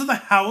he was of the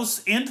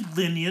house and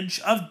lineage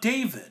of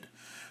David.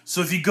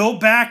 So if you go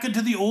back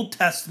into the Old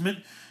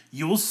Testament,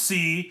 you will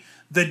see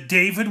that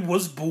David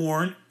was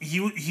born, he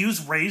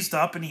was raised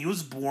up and he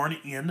was born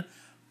in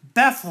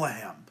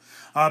Bethlehem.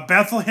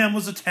 Bethlehem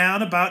was a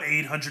town about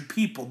 800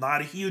 people,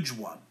 not a huge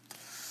one.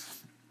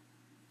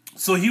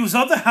 So he was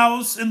of the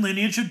house and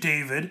lineage of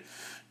David,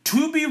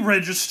 to be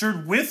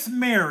registered with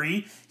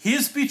Mary,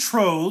 his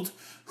betrothed,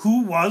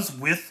 who was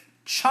with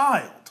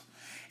child.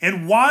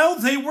 And while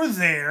they were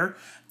there,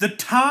 the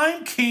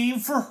time came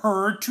for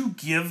her to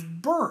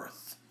give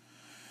birth.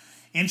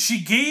 And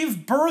she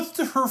gave birth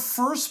to her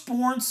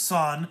firstborn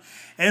son,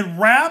 and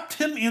wrapped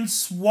him in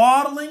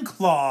swaddling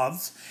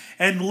cloths,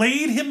 and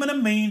laid him in a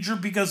manger,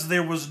 because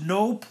there was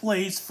no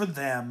place for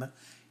them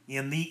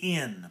in the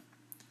inn.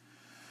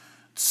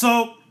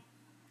 So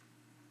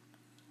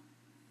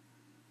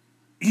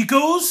he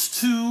goes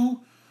to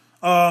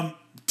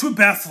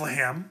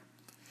Bethlehem,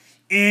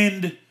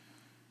 and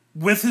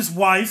with his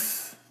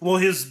wife,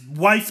 his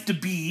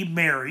wife-to-be,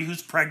 Mary,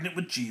 who's pregnant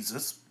with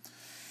Jesus.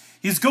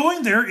 He's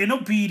going there in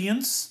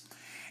obedience,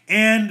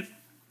 and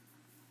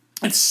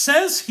it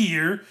says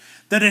here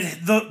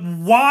that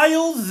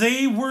while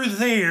they were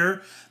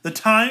there, the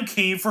time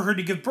came for her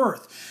to give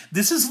birth.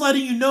 This is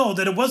letting you know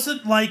that it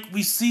wasn't like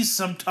we see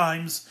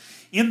sometimes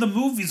in the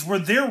movies where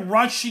they're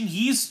rushing.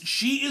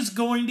 She is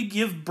going to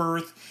give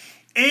birth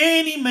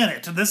any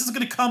minute. And this is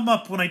going to come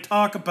up when I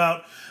talk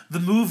about the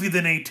movie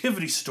The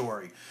Nativity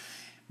Story.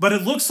 But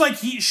it looks like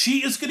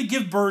she is going to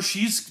give birth.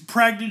 She's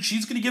pregnant.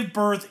 She's going to give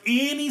birth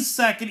any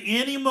second,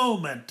 any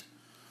moment.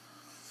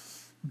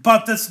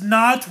 But that's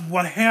not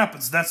what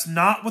happens. That's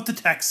not what the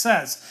text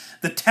says.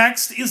 The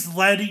text is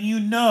letting you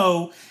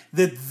know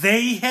that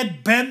they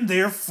had been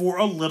there for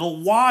a little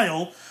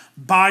while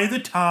by the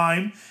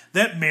time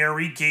that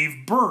Mary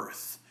gave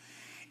birth.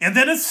 And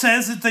then it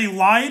says that they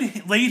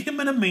laid him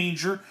in a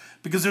manger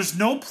because there's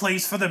no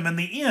place for them in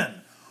the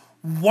inn.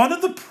 One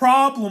of the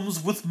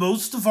problems with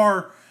most of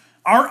our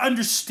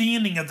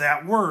understanding of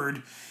that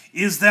word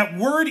is that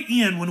word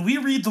inn. When we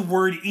read the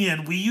word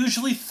inn, we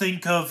usually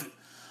think of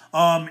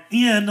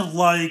inn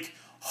like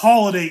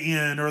Holiday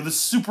Inn or the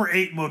Super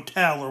 8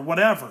 Motel or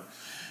whatever.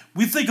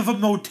 We think of a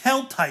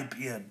motel type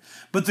inn.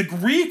 But the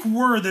Greek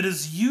word that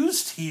is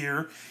used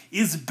here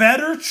is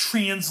better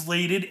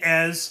translated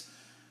as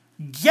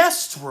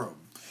guest room.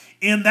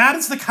 And that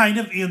is the kind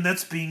of inn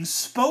that's being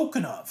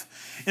spoken of.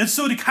 And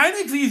so to kind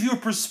of give you a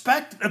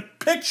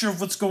picture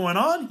of what's going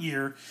on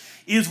here,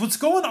 is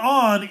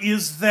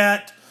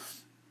that,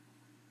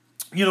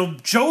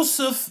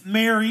 Joseph,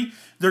 Mary,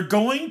 they're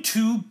going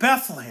to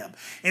Bethlehem.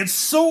 And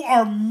so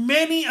are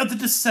many of the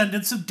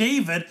descendants of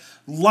David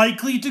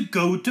likely to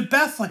go to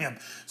Bethlehem.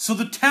 So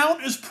the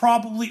town is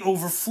probably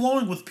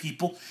overflowing with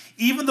people,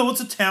 even though it's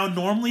a town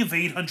normally of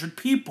 800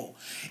 people.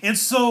 And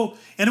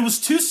it was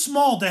too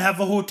small to have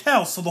a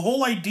hotel. So the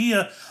whole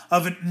idea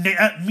of a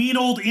mean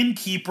old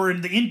innkeeper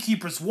and the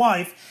innkeeper's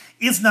wife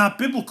is not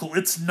biblical.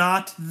 It's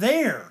not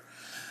there.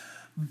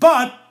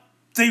 But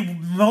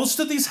most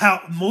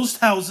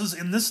houses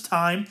in this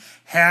time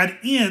had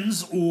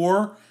inns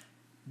or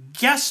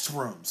guest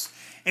rooms.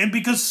 And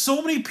because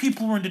so many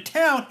people were into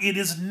town, it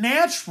is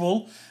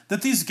natural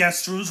that these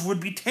guest rooms would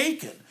be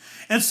taken.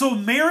 And so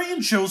Mary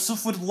and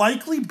Joseph would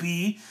likely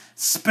be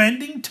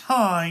spending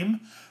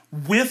time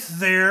with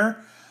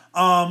their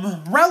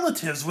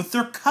relatives, with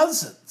their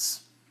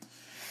cousins.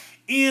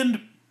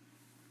 And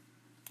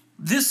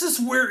this is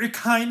where it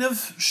kind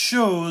of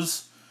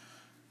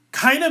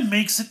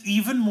makes it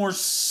even more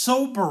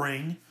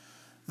sobering,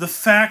 the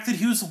fact that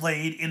he was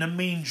laid in a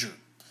manger.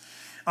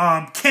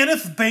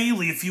 Kenneth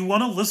Bailey, if you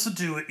want to listen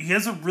to it, he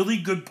has a really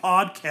good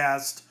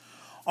podcast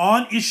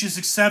on Issues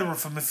Etc.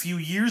 from a few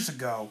years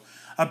ago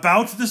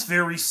about this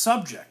very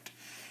subject.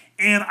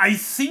 And I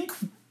think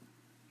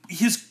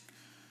his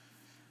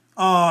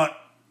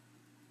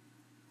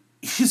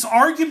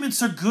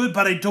arguments are good,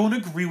 but I don't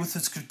agree with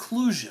his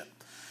conclusion.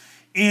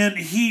 And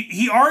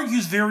he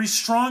argues very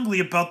strongly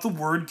about the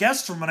word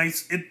guest room, and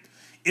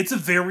it's a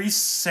very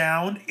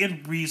sound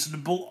and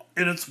reasonable,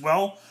 and it's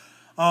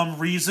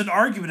reasoned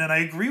argument, and I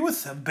agree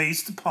with him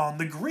based upon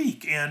the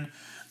Greek and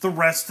the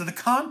rest of the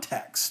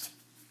context.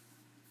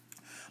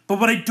 But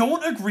what I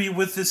don't agree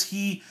with is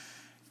he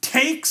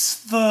takes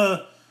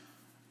the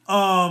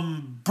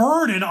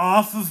burden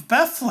off of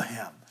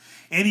Bethlehem,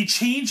 and he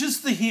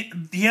changes he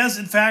has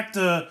in fact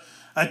a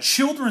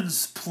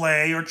children's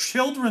play or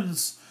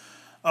children's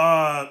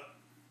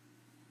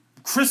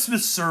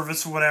Christmas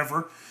service or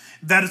whatever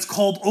that is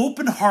called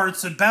Open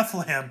Hearts in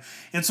Bethlehem.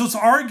 And so it's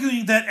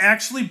arguing that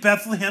actually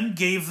Bethlehem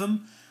gave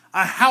them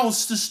a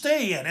house to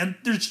stay in. And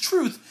there's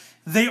truth.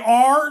 They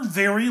are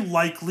very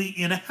likely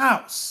in a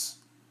house.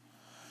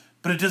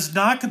 But it does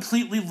not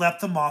completely let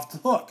them off the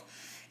hook.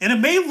 And it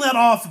may let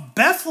off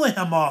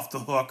Bethlehem off the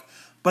hook,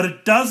 but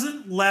it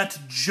doesn't let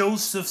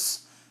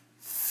Joseph's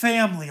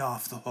family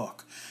off the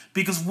hook.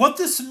 Because what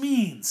this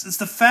means is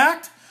the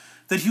fact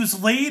that he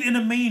was laid in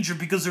a manger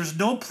because there's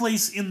no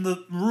place in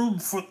the room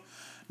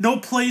no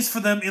place for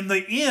them in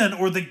the inn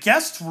or the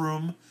guest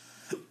room.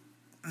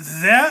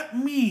 That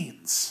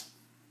means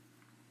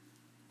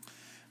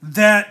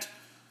that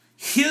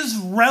his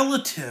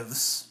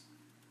relatives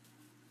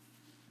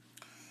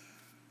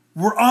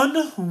were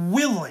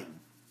unwilling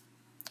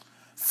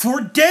for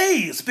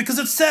days, because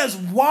it says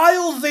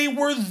while they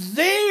were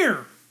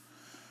there,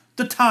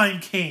 the time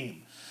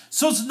came.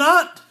 So it's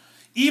not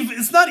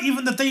it's not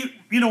even that they,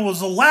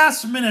 was a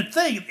last minute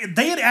thing.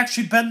 They had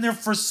actually been there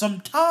for some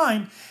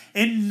time,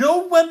 and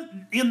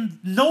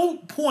no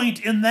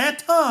point in that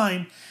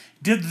time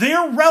did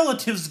their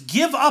relatives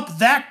give up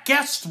that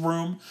guest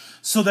room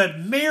so that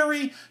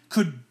Mary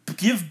could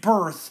give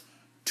birth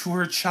to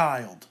her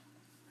child.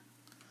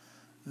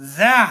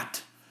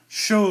 That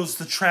shows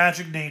the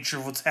tragic nature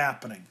of what's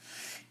happening.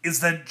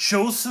 Is that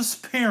Joseph's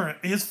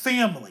his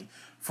family,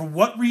 for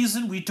what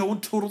reason we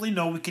don't totally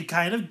know, we can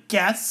kind of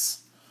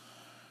guess,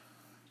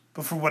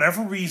 but for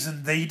whatever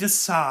reason they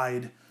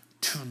decide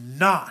to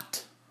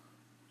not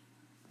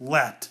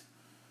let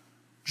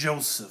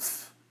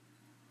Joseph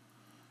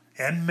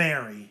and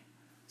Mary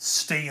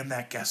stay in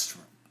that guest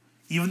room,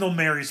 even though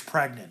Mary's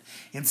pregnant.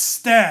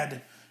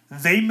 Instead,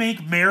 they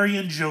make Mary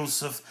and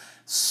Joseph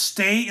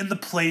stay in the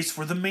place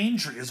where the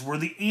manger is, where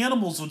the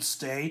animals would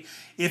stay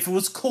if it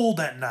was cold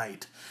at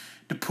night.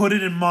 To put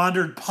it in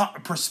modern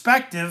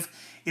perspective,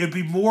 it would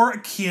be more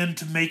akin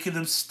to making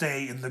them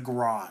stay in the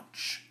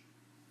garage.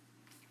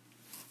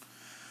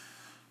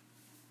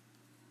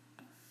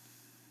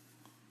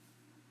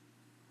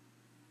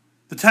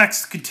 The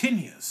text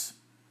continues,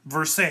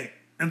 verse 8.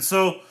 And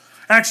so,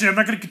 actually, I'm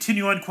not going to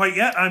continue on quite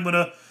yet. I'm going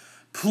to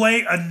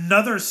play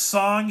another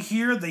song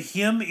here. The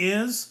hymn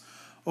is,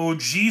 O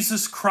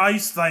Jesus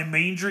Christ, thy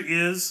manger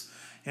is.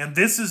 And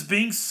this is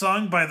being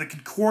sung by the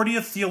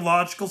Concordia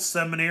Theological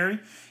Seminary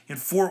in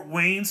Fort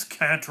Wayne's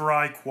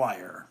Cantorai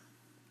Choir.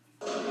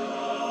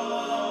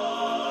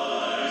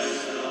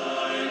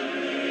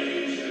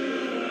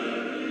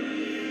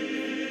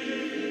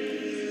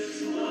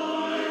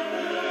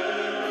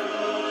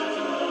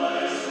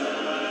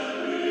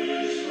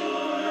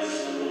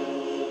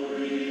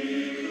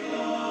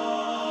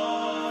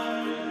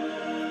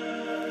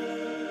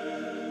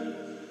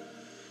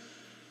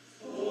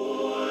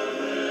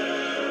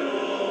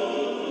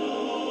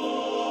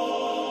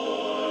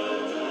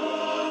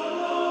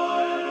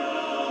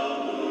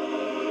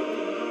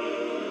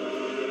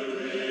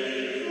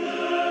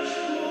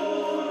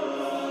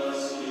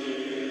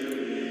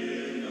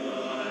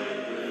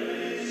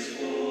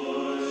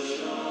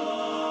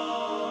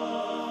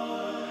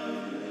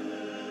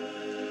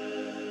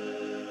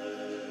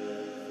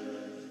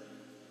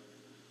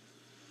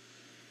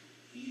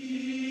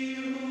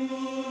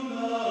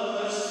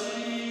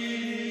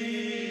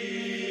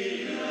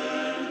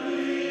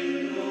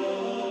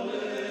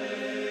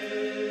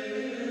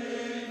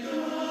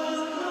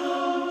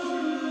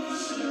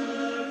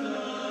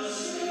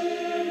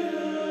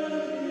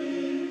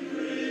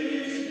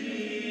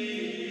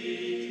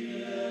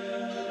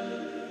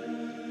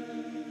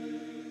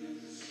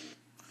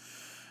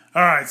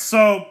 All right,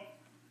 so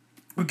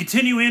we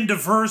continue into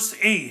verse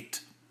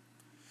 8.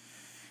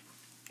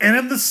 And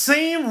in the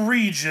same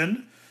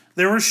region,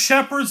 there were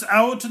shepherds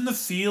out in the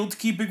field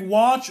keeping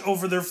watch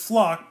over their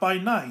flock by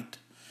night.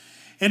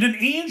 And an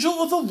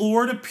angel of the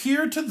Lord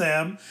appeared to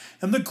them,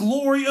 and the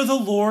glory of the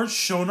Lord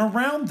shone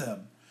around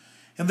them.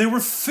 And they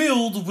were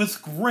filled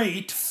with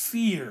great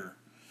fear.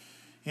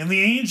 And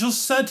the angel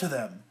said to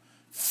them,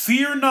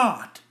 Fear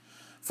not,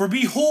 for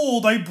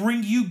behold, I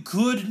bring you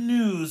good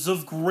news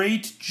of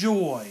great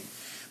joy,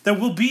 that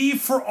will be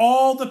for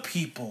all the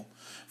people.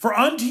 For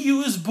unto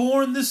you is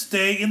born this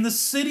day in the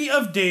city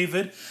of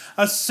David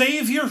a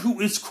Savior who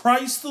is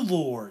Christ the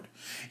Lord.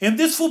 And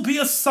this will be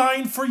a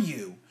sign for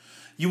you.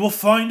 You will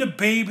find a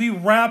baby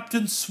wrapped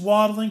in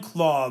swaddling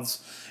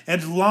cloths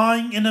and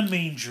lying in a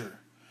manger.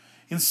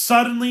 And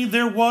suddenly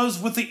there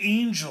was with the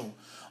angel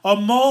a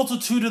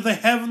multitude of the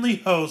heavenly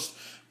host,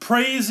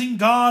 praising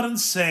God and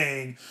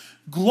saying,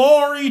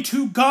 Glory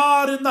to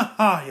God in the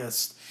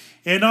highest,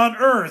 and on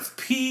earth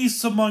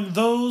peace among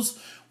those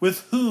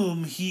with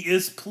whom he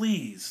is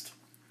pleased.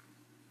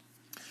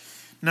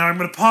 Now I'm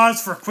going to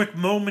pause for a quick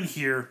moment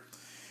here.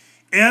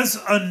 As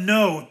a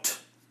note,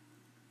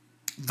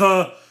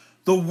 the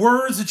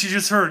words that you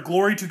just heard,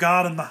 glory to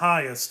God in the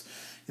highest,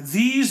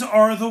 these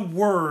are the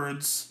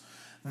words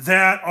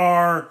that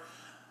are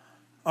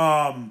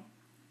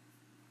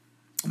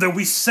that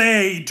we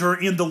say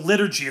in the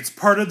liturgy. It's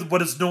part of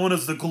what is known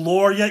as the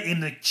Gloria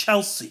in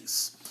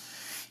Excelsis.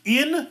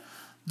 In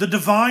the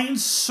divine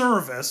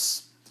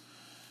service,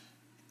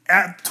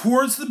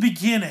 towards the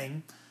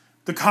beginning,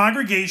 the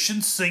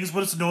congregation sings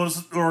what is known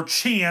as, or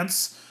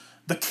chants,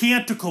 the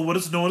canticle, what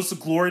is known as the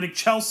Gloria in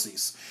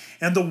Excelsis.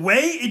 And the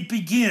way it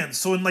begins,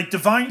 so in like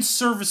Divine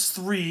Service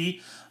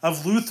 3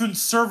 of Lutheran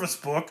Service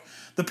Book,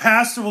 the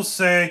pastor will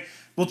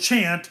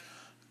chant,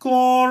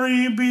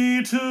 Glory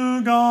be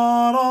to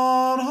God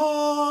on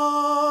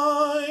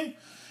high.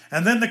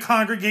 And then the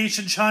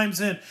congregation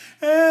chimes in,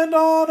 and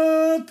on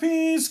earth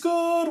peace,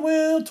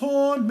 goodwill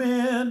toward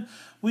men,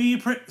 we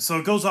pray. So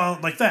it goes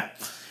on like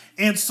that.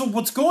 And so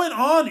what's going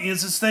on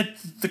is that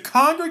the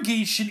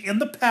congregation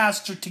and the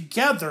pastor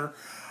together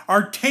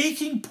are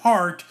taking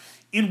part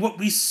in what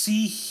we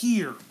see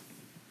here.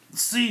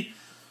 See,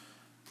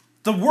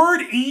 the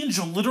word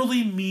angel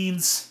literally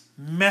means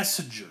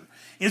messenger.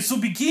 And so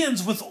it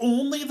begins with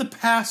only the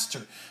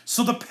pastor.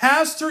 So the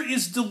pastor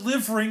is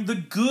delivering the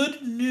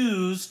good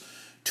news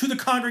to the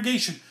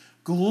congregation.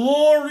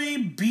 Glory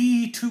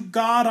be to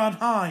God on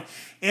high.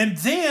 And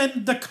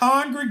then the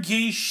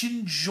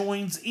congregation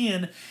joins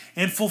in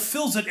and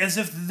fulfills it as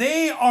if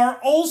they are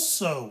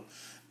also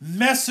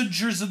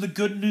messengers of the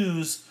good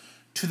news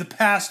to the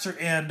pastor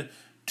and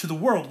to the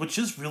world, which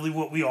is really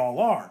what we all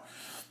are.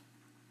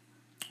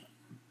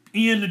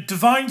 In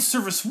Divine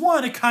Service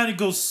 1, it kind of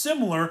goes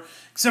similar,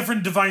 except for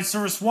in Divine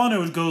Service 1,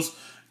 it goes,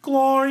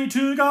 glory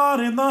to God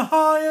in the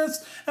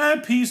highest,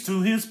 and peace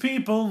to his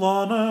people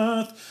on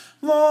earth.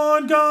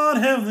 Lord God,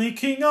 Heavenly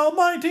King,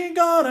 Almighty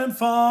God and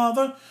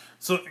Father.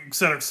 So,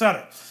 etc.,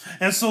 etc.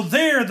 And so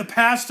there, the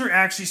pastor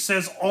actually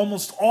says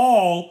almost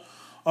all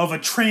of a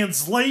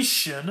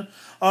translation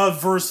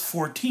of verse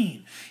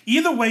 14.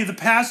 Either way, the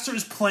pastor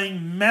is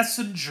playing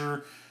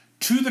messenger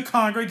to the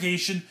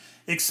congregation,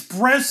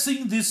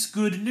 expressing this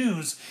good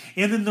news.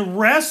 And then the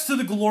rest of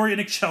the Gloria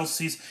in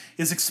Excelsis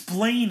is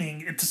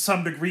explaining it to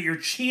some degree, or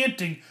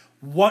chanting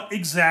what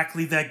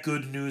exactly that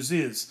good news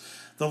is.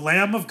 The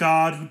Lamb of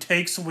God who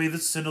takes away the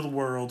sin of the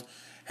world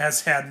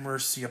has had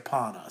mercy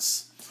upon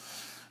us.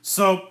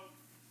 So,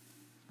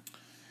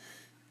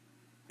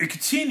 it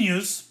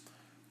continues,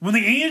 when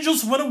the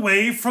angels went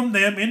away from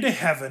them into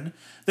heaven,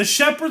 the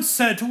shepherds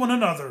said to one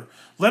another,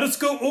 let us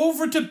go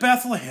over to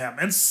Bethlehem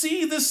and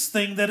see this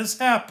thing that has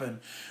happened,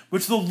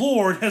 which the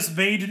Lord has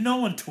made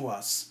known to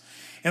us.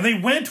 And they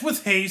went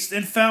with haste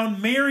and found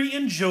Mary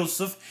and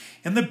Joseph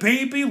and the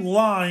baby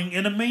lying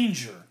in a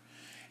manger.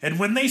 And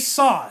when they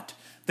saw it,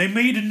 they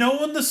made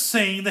known the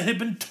saying that had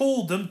been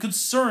told them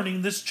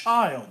concerning this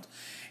child.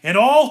 And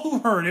all who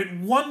heard it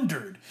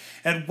wondered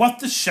at what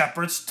the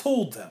shepherds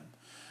told them.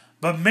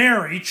 But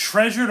Mary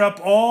treasured up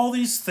all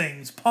these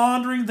things,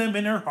 pondering them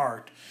in her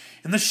heart.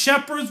 And the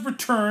shepherds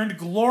returned,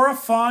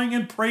 glorifying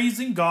and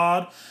praising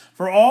God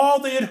for all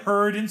they had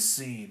heard and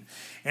seen,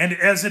 and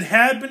as it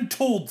had been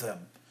told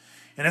them.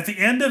 And at the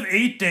end of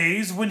 8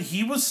 days, when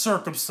he was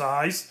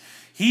circumcised,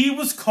 he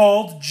was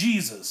called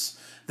Jesus,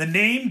 the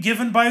name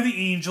given by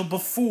the angel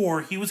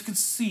before he was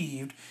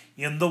conceived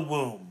in the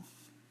womb.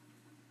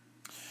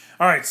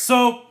 All right,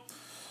 so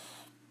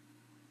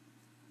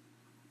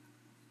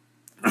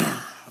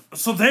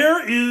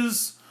there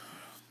is,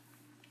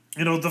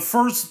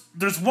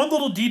 there's one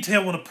little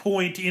detail I want to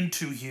point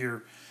into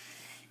here,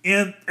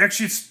 and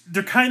actually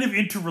they're kind of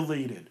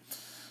interrelated.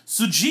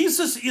 So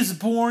Jesus is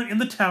born in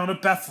the town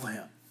of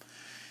Bethlehem.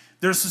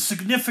 There's a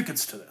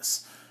significance to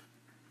this.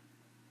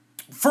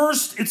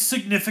 First, it's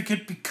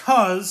significant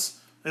because,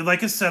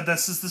 like I said,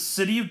 this is the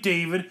city of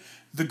David,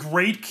 the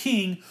great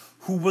king,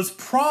 who was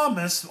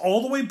promised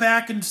all the way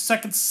back in 2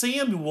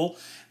 Samuel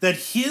that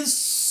his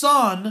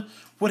son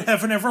would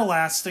have an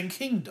everlasting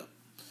kingdom.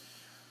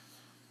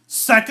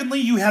 Secondly,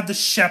 you have the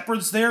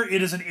shepherds there.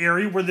 It is an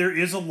area where there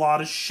is a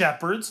lot of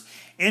shepherds.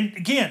 And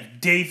again,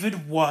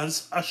 David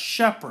was a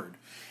shepherd,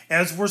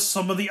 as were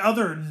some of the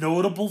other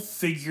notable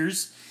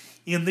figures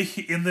in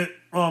the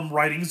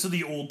writings of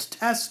the Old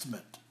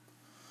Testament.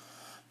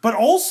 But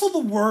also the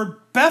word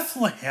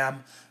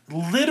Bethlehem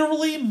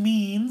literally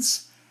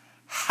means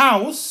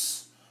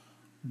house.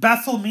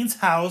 Bethel means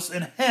house,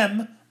 and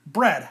hem,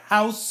 bread,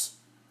 house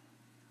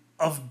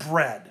of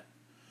bread.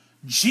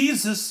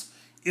 Jesus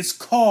is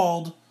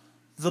called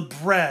the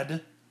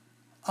bread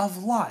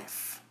of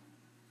life.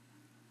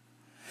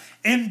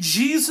 And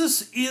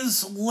Jesus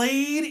is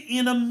laid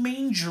in a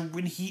manger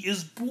when he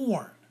is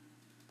born.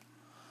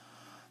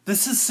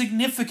 This is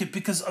significant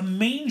because a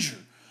manger,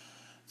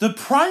 the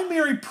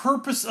primary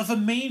purpose of a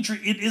manger,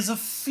 it's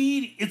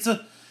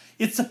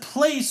a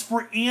place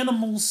where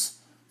animals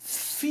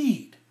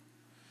feed.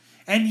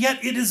 And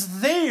yet it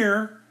is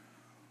there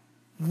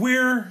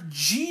where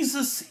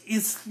Jesus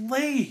is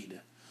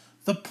laid.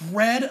 The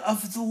bread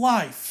of the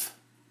life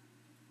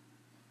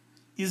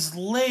is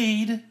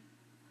laid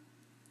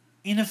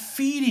in a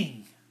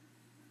feeding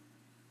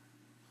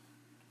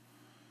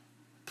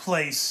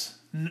place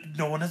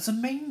known as a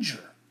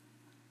manger,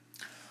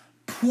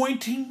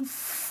 pointing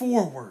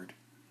forward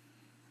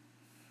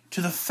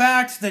to the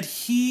fact that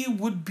he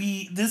would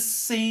be this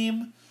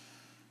same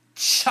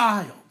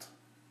child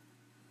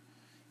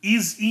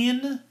is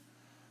in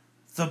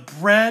the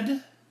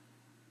bread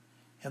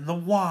and the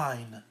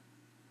wine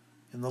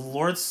in the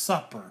Lord's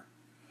Supper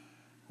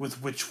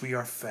with which we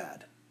are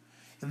fed.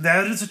 And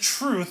that is a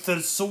truth that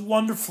is so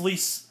wonderfully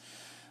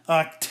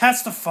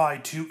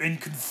testified to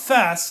and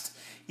confessed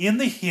in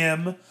the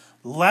hymn,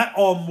 Let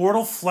All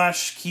Mortal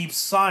Flesh Keep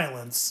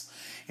Silence.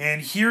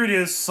 And here it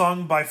is,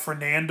 sung by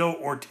Fernando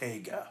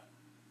Ortega.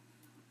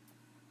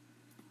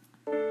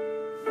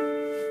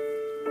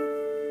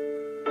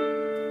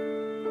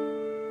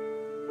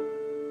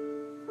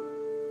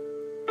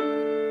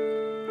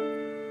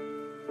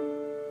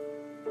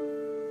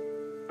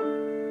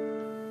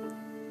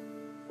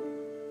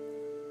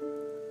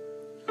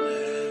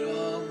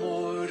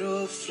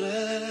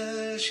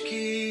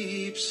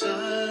 Keep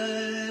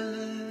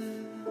silence,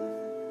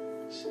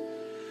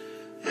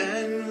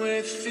 and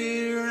with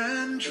fear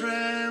and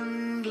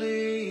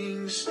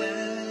trembling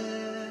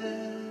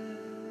stand.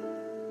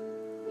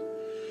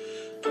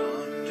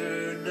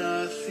 Ponder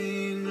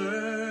nothing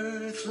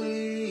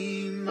earthly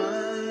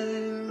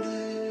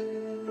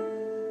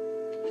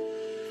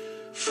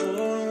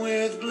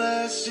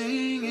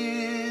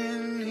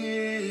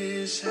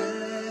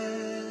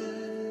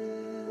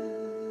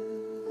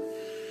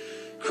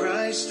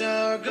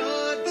our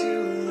God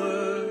to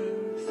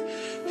earth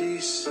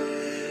descendeth,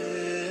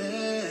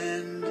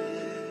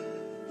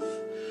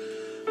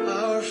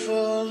 our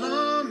full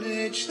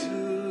homage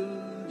to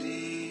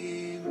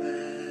demand.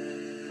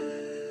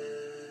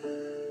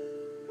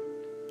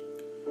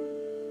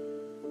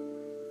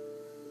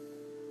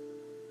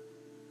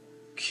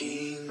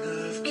 King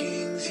of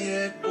kings,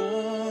 yet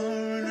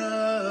born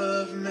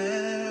of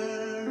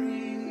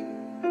Mary,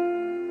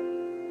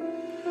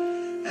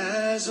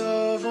 as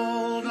of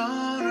old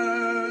on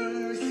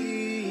earth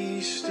he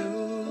stood,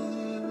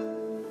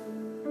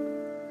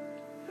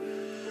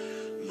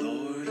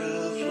 Lord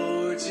of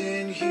lords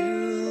in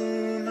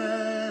human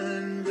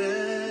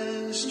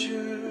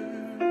vesture,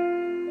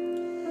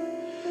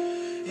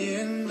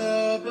 in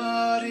the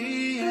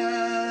body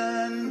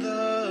and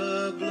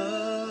the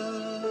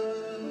blood,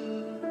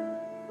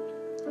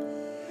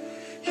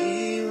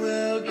 he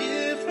will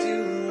give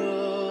to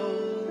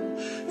all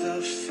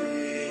the faithful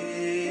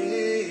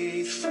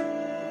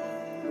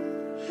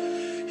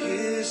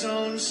his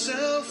own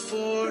self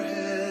for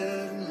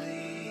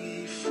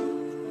heavenly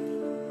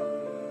food.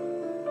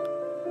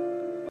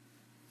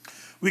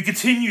 We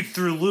continue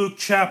through Luke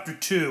chapter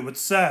 2. It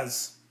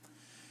says,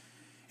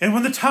 "And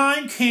when the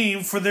time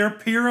came for their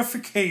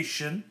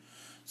purification,"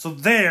 so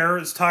there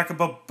is talk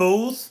about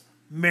both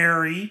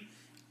Mary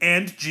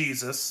and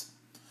Jesus,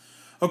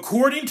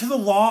 "according to the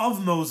law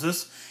of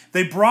Moses,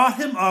 they brought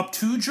him up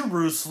to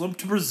Jerusalem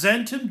to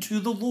present him to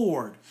the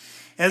Lord.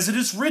 As it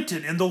is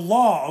written in the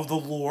law of the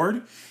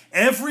Lord,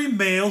 every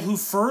male who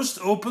first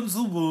opens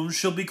the womb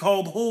shall be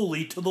called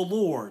holy to the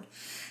Lord,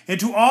 and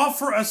to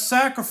offer a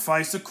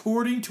sacrifice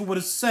according to what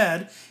is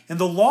said in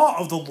the law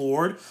of the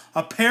Lord,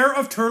 a pair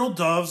of turtle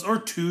doves or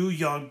 2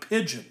 young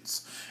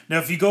pigeons." Now,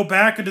 if you go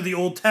back into the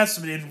Old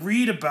Testament and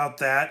read about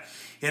that,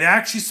 it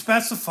actually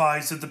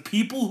specifies that the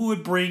people who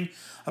would bring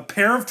a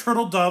pair of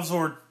turtle doves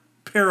or a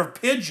pair of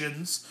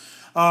pigeons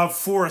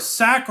for a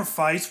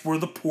sacrifice were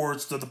the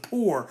poorest of the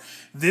poor.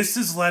 This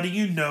is letting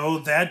you know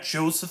that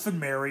Joseph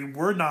and Mary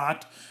were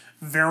not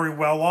very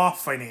well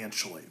off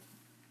financially.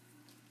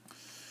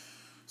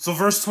 So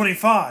verse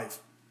 25.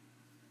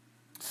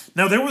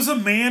 "Now there was a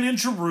man in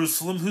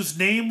Jerusalem whose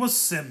name was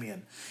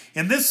Simeon,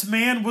 and this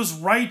man was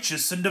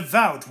righteous and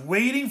devout,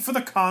 waiting for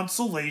the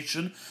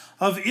consolation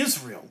of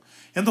Israel,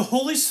 and the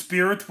Holy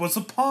Spirit was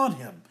upon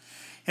him.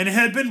 And it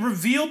had been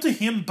revealed to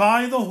him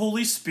by the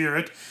Holy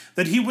Spirit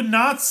that he would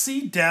not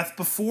see death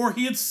before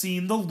he had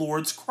seen the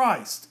Lord's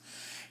Christ.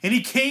 And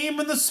he came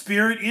in the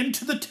Spirit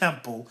into the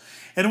temple.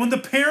 And when the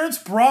parents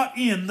brought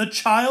in the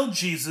child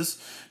Jesus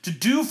to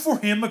do for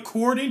him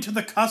according to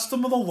the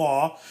custom of the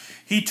law,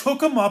 he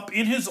took him up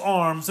in his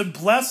arms and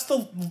blessed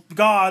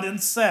God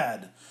and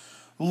said,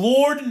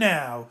 'Lord,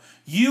 now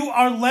you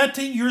are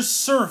letting your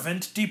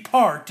servant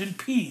depart in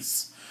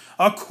peace,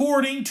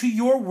 according to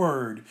your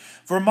word.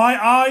 For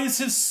my eyes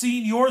have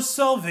seen your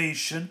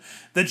salvation,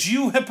 that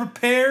you have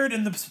prepared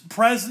in the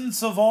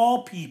presence of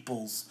all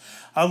peoples,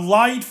 a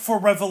light for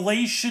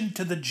revelation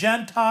to the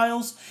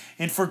Gentiles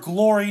and for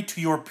glory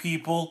to your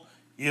people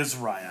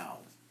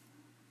Israel.'"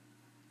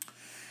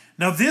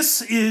 Now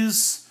this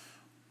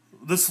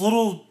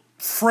little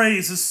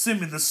phrase is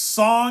Simeon, the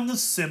Song of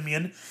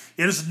Simeon.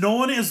 It is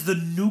known as the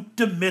Nunc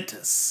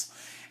Dimittis.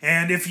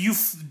 And if you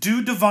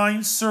do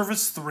Divine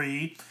Service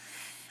 3,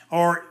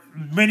 or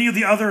many of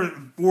the other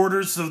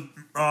orders of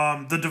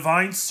the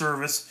Divine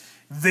Service,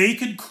 they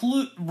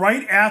conclude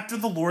right after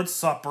the Lord's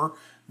Supper,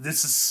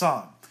 this is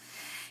sung.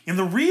 And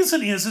the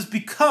reason is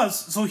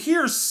because, so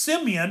here's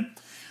Simeon,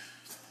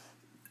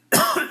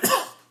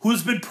 who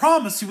has been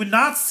promised he would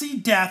not see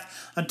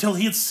death until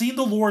he had seen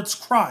the Lord's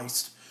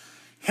Christ,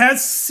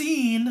 has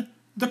seen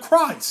the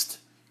Christ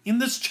in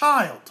this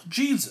child,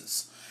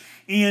 Jesus.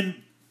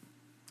 And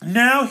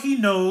now he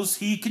knows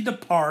he can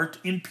depart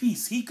in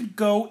peace. He could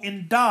go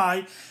and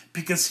die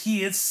because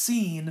he has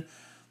seen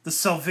the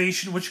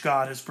salvation which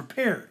God has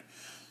prepared.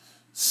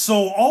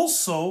 So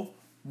also,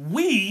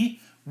 when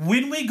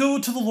we go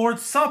to the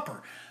Lord's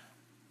Supper,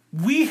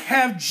 we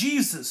have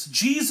Jesus.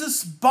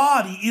 Jesus'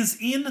 body is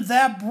in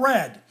that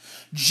bread.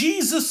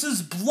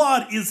 Jesus'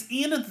 blood is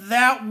in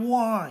that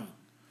wine.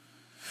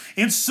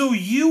 And so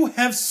you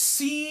have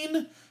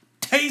seen,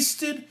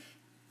 tasted,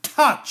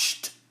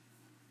 touched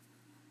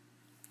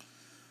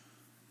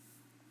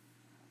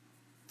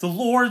the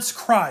Lord's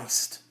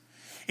Christ.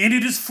 And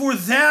it is for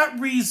that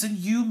reason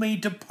you may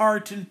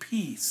depart in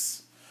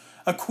peace,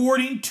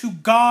 according to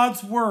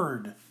God's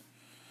word.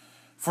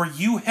 For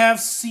you have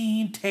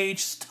seen,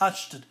 tasted,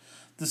 touched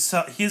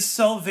his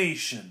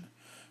salvation,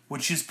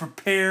 which is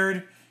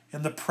prepared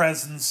in the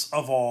presence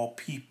of all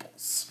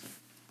peoples.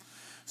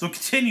 So it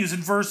continues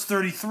in verse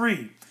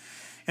 33.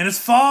 "And his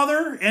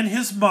father and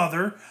his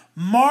mother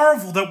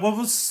marveled at what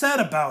was said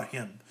about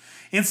him.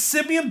 And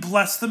Simeon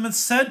blessed them and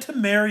said to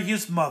Mary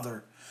his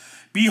mother,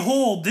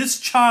 'Behold, this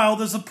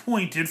child is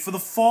appointed for the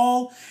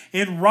fall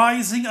and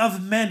rising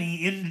of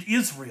many in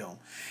Israel,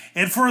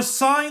 and for a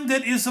sign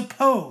that is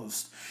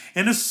opposed,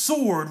 and a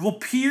sword will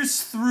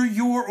pierce through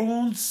your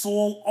own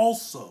soul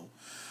also,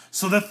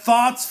 so that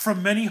thoughts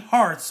from many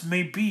hearts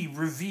may be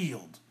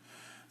revealed.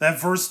 That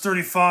verse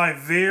 35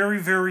 very,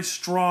 very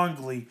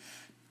strongly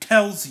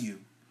tells you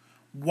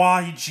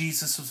why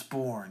Jesus was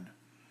born.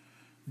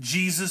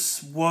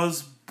 Jesus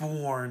was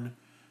born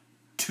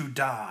to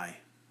die.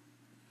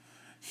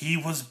 He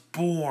was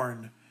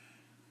born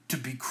to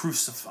be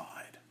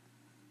crucified.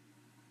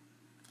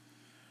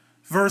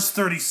 Verse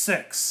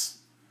 36.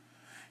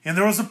 And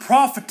there was a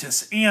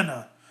prophetess,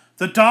 Anna,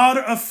 the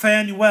daughter of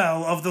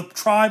Phanuel of the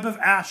tribe of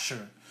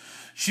Asher.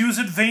 She was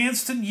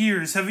advanced in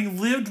years, having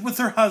lived with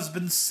her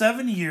husband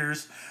 7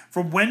 years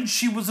from when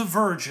she was a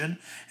virgin,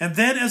 and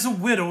then as a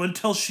widow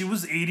until she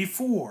was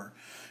 84.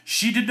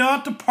 She did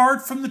not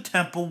depart from the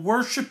temple,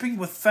 worshipping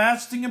with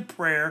fasting and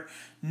prayer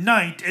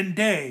night and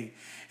day.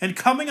 And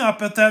coming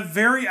up at that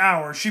very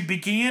hour, she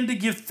began to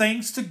give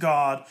thanks to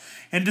God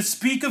and to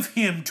speak of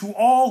him to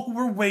all who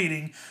were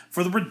waiting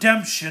for the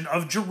redemption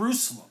of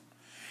Jerusalem.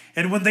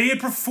 And when they had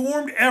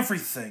performed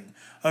everything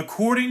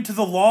according to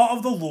the law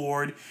of the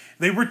Lord,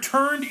 they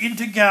returned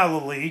into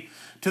Galilee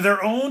to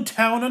their own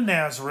town of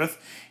Nazareth.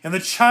 And the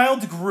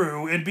child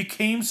grew and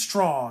became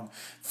strong,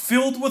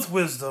 filled with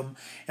wisdom,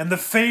 and the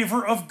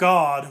favor of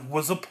God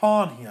was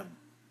upon him.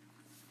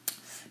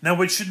 Now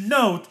we should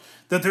note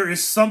that there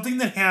is something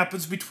that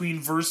happens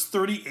between verse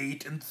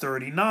 38 and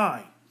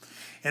 39.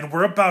 And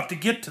we're about to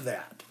get to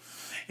that.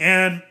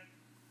 And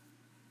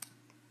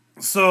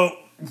so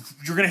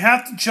you're going to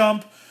have to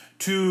jump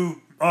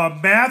to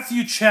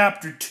Matthew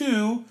chapter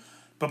 2.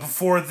 But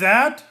before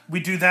that, we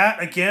do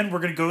that again. We're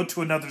going to go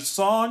to another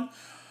song.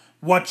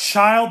 What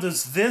Child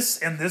Is This?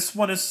 And this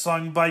one is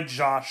sung by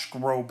Josh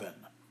Groban.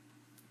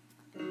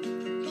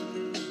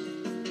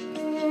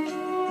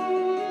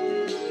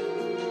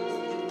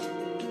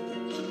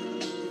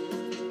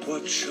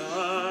 What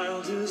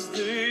child is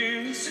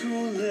this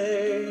who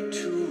lay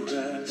to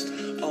rest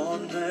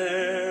on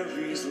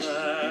Mary's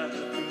lap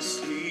is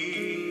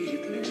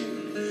sleeping,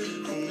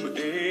 whom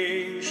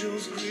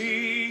angels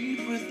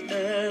greet with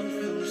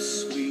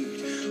anthems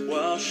sweet,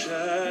 while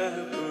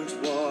shepherds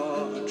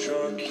watch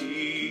are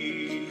keeping?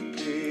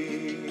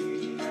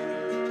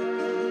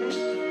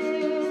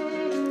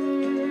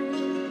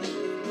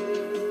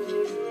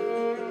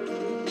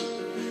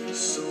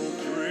 So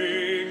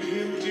bring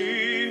him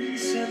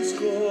incense,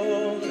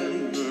 gold,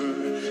 and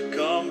myrrh,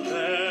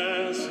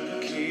 compass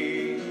and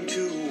king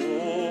to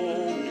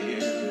own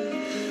him.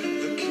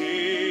 The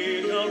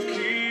King of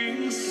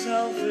Kings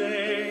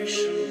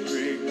salvation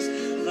brings,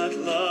 let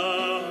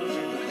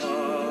loving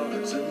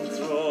hearts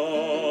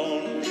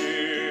enthrone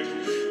him.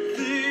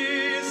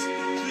 This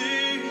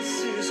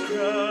is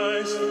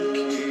Christ the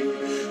King,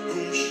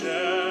 whom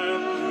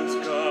shepherds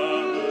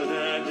guard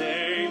and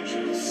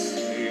angels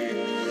sing.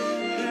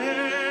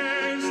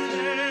 Haste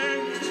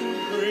to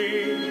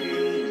bring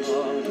him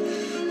on,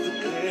 the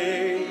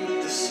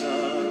babe, the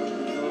Son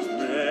of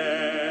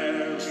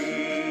Mary.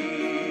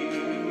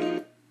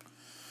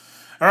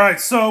 All right,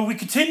 so we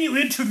continue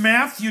into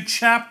Matthew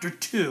chapter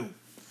 2.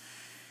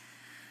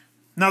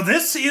 Now,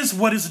 this is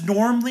what is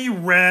normally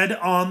read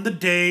on the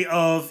day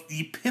of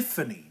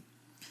Epiphany.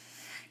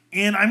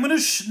 And I'm going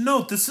to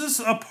note, this is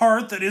a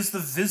part that is the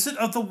visit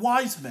of the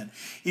wise men.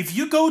 If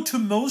you go to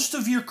most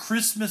of your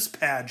Christmas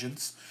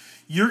pageants,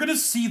 you're going to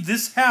see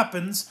this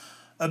happens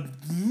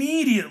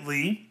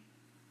immediately,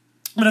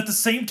 but at the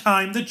same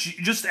time, that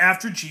just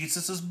after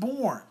Jesus is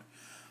born.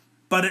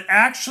 But it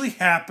actually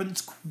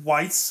happens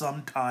quite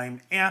some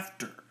time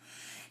after.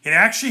 It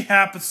actually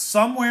happens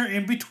somewhere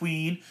in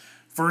between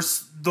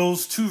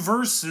those two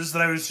verses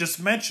that I was just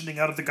mentioning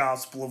out of the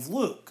Gospel of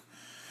Luke.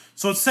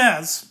 So it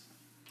says,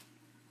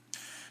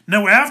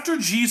 Now after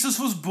Jesus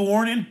was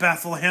born in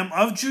Bethlehem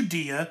of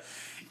Judea,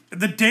 in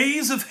the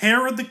days of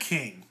Herod the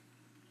king,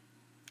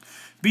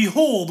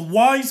 behold,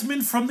 wise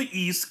men from the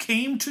east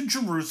came to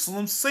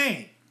Jerusalem,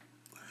 saying,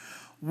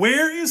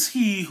 Where is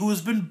he who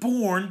has been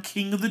born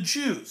King of the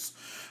Jews?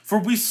 For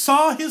we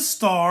saw his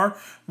star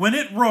when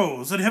it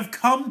rose, and have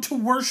come to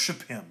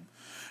worship him.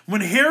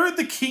 When Herod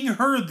the king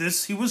heard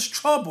this, he was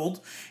troubled,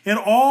 and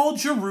all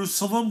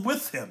Jerusalem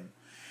with him.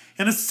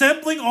 And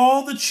assembling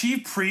all the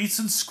chief priests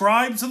and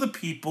scribes of the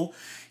people,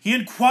 he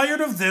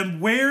inquired of them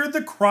where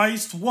the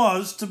Christ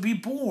was to be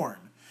born.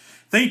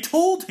 They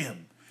told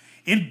him,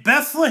 In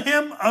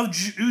Bethlehem of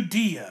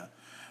Judea,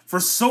 for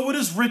so it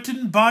is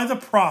written by the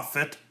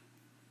prophet,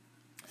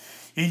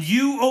 And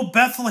you, O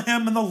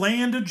Bethlehem, in the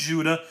land of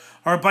Judah,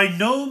 are by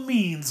no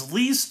means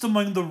least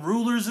among the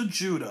rulers of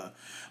Judah,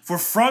 for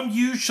from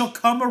you shall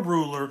come a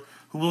ruler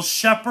who will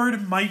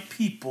shepherd my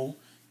people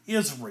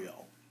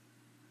Israel.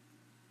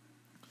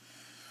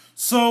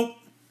 So,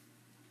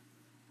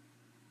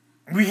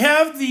 we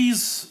have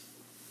these,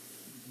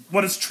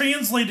 what is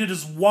translated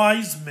as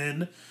wise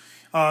men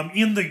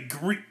in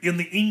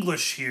the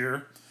English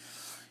here.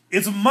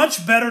 It's a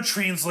much better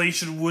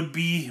translation would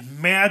be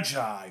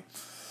magi.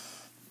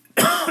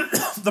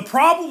 The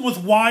problem with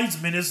wise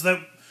men is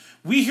that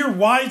we hear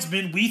wise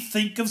men, we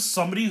think of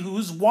somebody who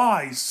is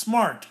wise,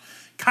 smart,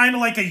 kind of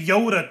like a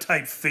Yoda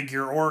type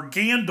figure or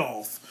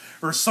Gandalf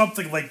or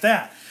something like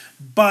that.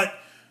 But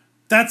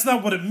That's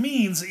not what it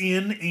means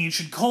in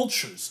ancient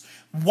cultures.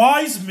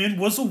 Wise men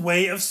was a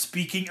way of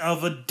speaking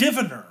of a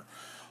diviner,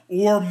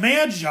 or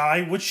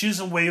magi, which is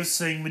a way of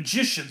saying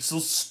magicians, so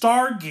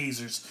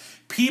stargazers,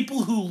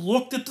 people who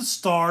looked at the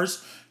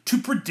stars to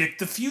predict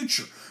the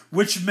future.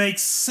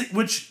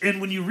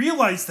 And when you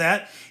realize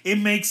that, it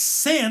makes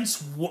sense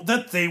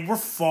that they were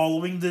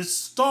following this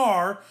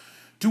star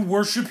to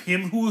worship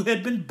him who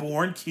had been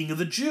born King of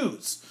the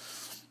Jews.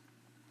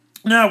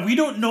 Now, we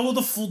don't know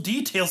the full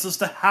details as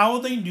to how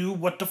they knew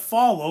what to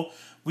follow.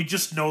 We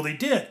just know they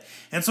did.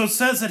 And so it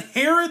says that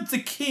Herod the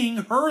king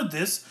heard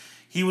this.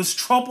 He was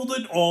troubled,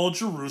 and all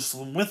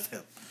Jerusalem with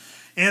him.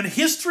 And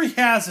history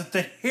has it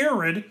that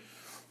Herod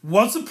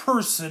was a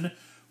person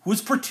who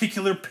was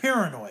particularly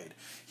paranoid.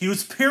 He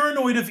was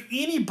paranoid of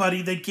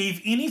anybody that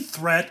gave any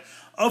threat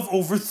of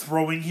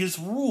overthrowing his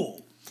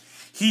rule.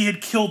 He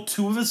had killed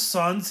 2 of his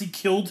sons. He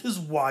killed his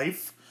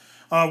wife,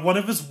 one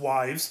of his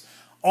wives,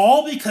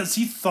 all because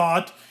he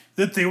thought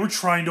that they were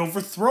trying to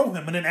overthrow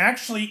him. And then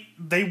actually,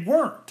 they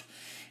weren't.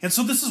 And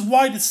so this is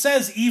why it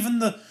says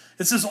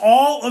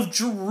all of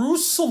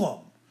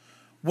Jerusalem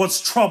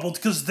was troubled,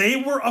 because they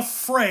were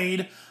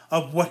afraid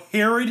of what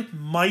Herod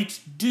might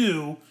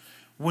do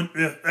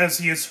as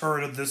he has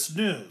heard of this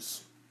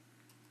news.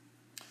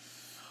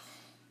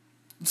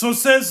 So it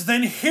says,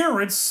 then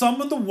Herod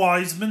summoned the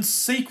wise men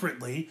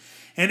secretly,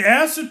 and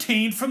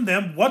ascertained from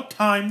them what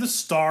time the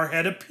star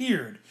had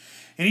appeared.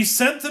 And he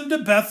sent them to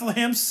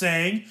Bethlehem,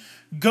 saying,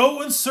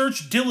 go and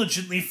search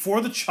diligently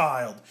for the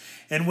child,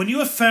 and when you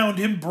have found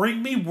him,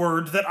 bring me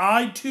word that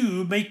I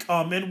too may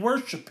come and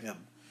worship him.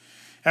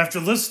 After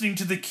listening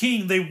to the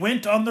king, they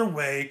went on their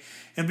way,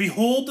 and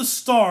behold, the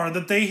star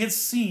that they had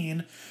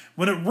seen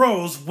when it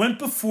rose went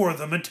before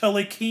them until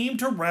it came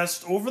to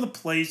rest over the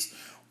place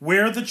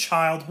where the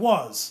child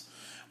was.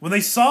 When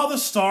they saw the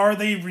star,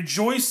 they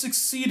rejoiced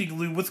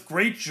exceedingly with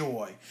great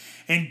joy.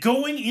 And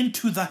going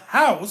into the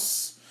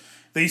house,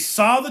 they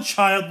saw the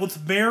child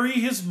with Mary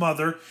his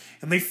mother,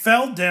 and they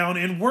fell down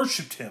and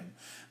worshipped him.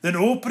 Then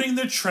opening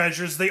their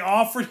treasures, they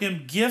offered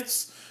him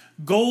gifts,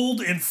 gold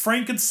and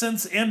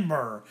frankincense and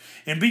myrrh.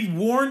 And being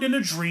warned in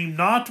a dream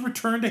not to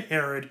return to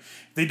Herod,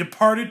 they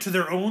departed to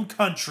their own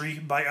country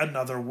by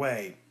another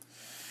way.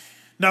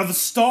 Now the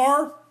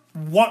star,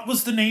 what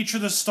was the nature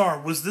of the star?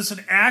 Was this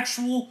an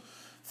actual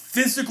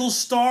physical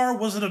star?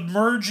 Was it a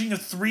merging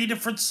of 3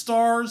 different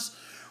stars?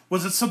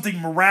 Was it something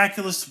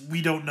miraculous?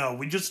 We don't know.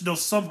 We just know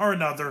somehow or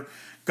another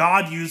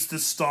God used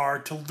this star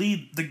to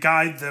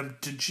guide them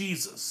to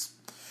Jesus.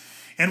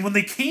 And when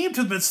they came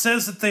to him, it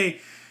says that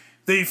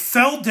they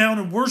fell down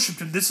and worshipped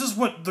him. This is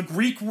what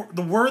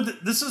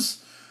this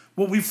is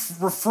what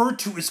we've referred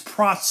to as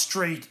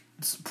prostration.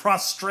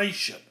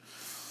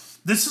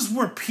 This is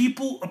where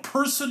a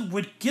person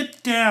would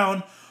get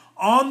down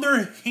on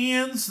their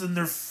hands and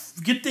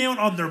get down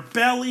on their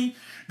belly,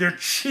 their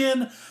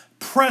chin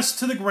pressed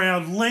to the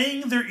ground,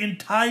 laying their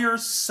entire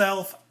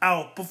self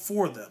out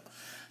before them.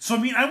 So,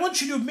 I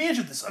want you to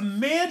imagine this.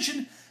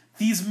 Imagine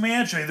these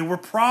magi that were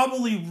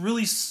probably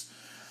really,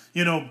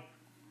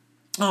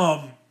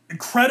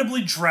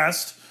 incredibly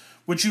dressed,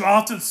 which you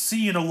often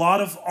see in a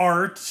lot of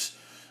art.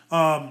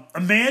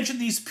 Imagine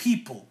these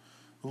people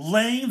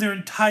laying their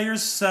entire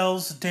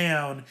selves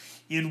down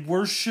in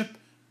worship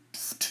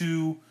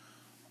to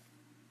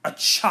a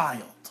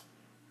child.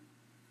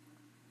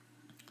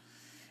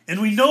 And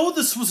we know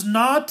this was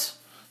not...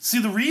 See,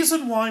 the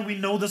reason why we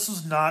know this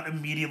was not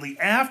immediately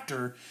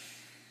after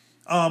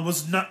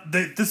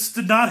this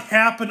did not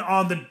happen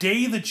on the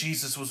day that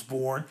Jesus was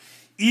born,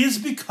 is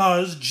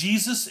because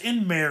Jesus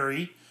and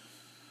Mary,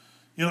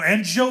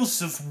 and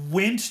Joseph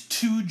went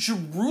to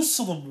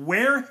Jerusalem,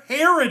 where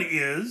Herod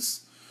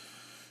is,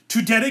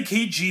 to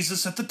dedicate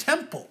Jesus at the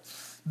temple.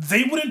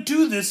 They wouldn't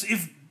do this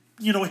if,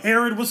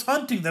 Herod was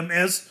hunting them,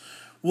 as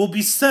will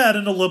be said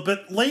in a little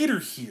bit later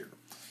here.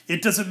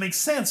 It doesn't make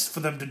sense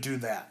for them to do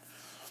that.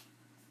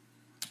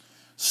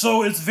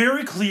 So it's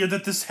very clear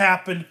that this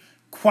happened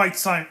quite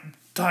some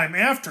time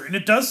after. And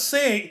it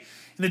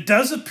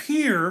does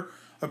appear,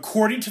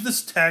 according to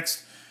this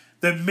text,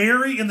 that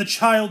Mary and the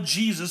child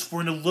Jesus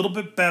were in a little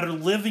bit better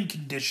living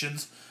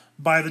conditions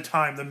by the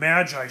time the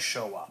Magi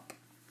show up.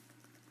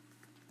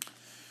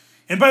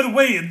 And by the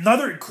way,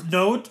 another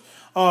note,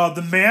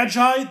 the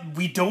Magi,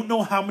 we don't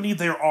know how many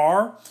there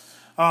are.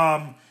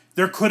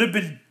 There could have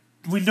been,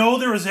 we know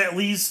there was at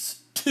least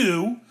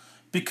 2,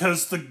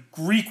 because the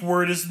Greek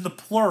word is in the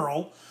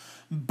plural,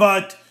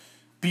 but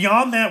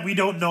beyond that, we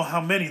don't know how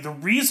many. The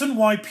reason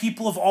why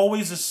people have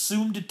always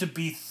assumed it to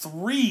be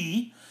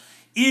 3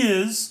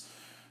 is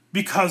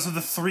because of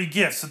the 3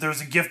 gifts. So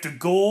there's a gift of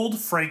gold,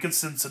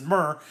 frankincense, and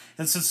myrrh,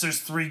 and since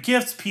there's 3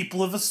 gifts,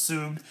 people have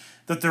assumed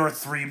that there are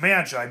 3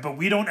 magi, but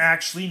we don't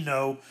actually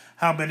know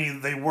how many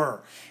they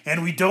were.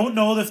 And we don't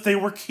know if they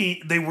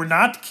were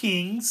not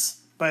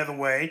kings, by the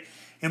way,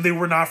 and they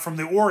were not from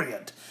the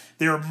Orient.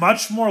 They are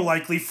much more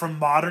likely from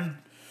modern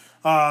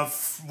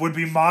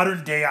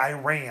day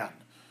Iran,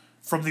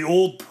 from the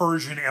old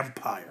Persian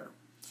Empire.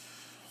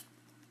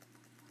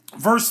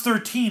 Verse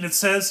 13, it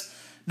says,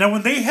 Now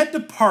when they had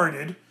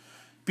departed,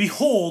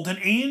 behold, an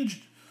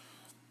angel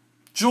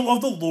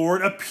of the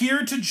Lord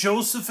appeared to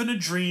Joseph in a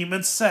dream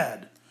and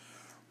said,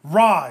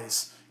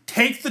 Rise,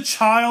 take the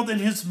child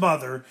and his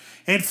mother,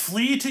 and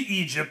flee to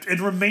Egypt, and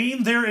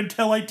remain there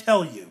until I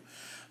tell you.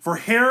 For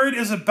Herod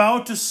is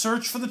about to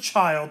search for the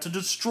child to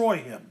destroy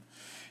him.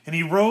 And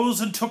he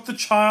rose and took the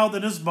child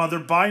and his mother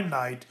by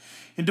night,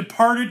 and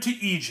departed to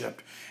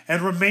Egypt,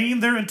 and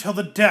remained there until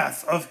the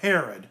death of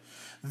Herod.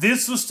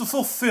 This was to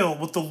fulfill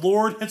what the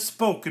Lord had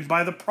spoken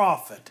by the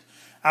prophet,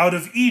 Out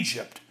of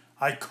Egypt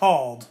I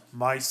called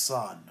my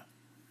son.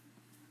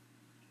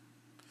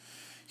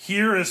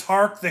 Here is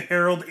Hark the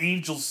Herald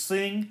Angels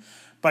Sing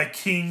by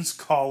King's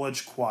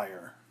College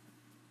Choir.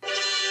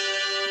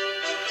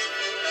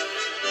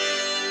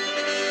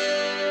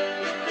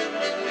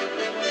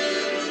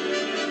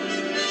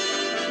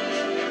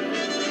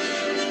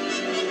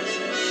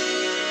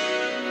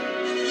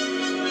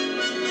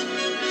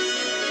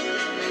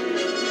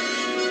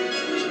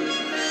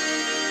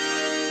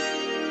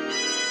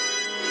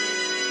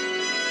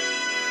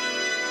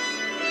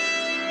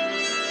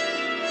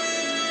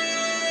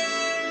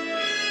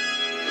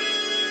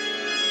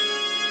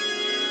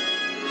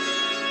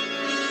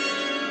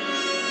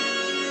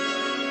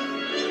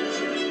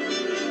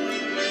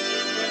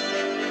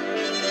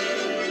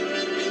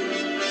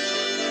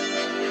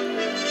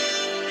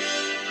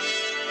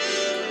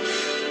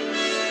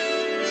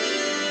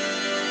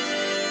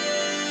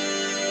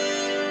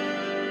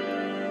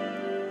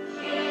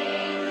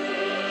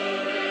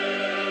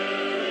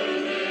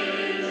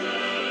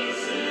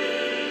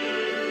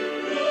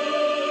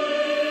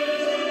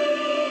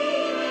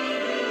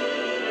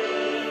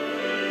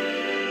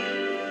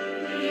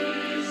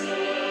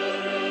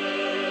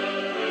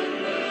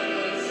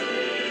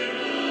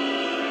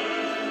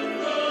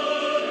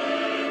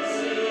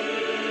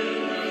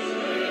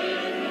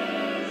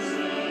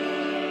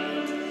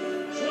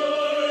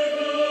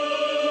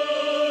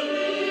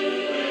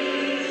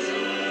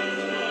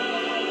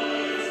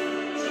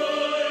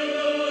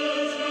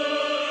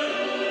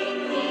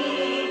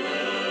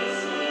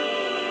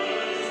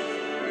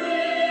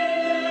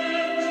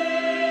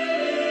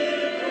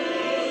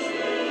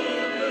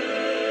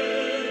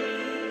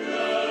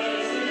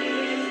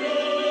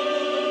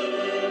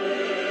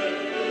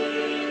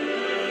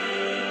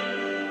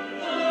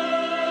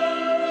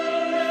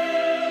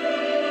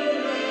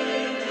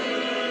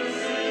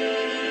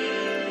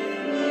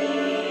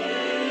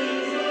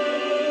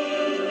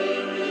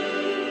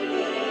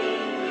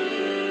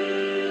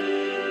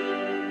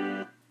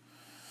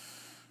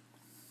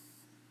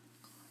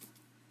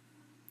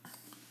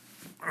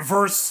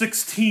 Verse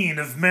 16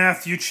 of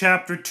Matthew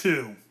chapter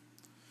 2.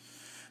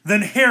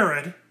 Then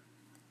Herod,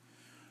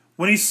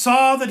 when he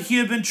saw that he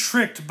had been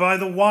tricked by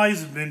the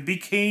wise men,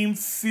 became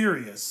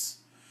furious,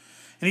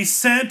 and he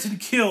sent and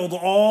killed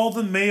all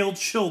the male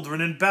children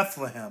in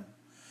Bethlehem,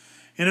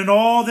 and in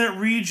all that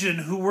region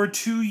who were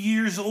 2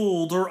 years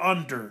old or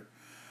under,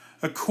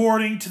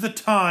 according to the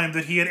time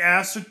that he had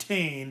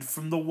ascertained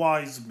from the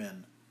wise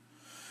men.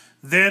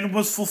 Then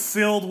was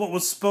fulfilled what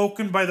was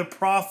spoken by the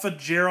prophet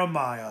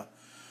Jeremiah.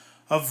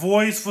 A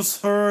voice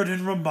was heard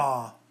in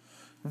Ramah,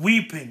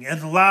 weeping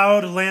and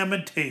loud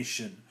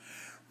lamentation,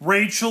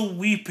 Rachel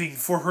weeping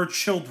for her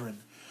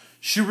children.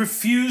 She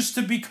refused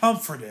to be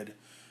comforted,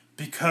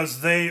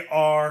 because they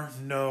are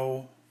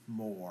no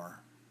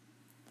more.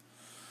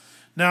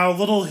 Now,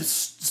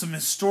 some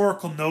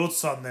historical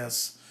notes on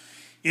this.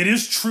 It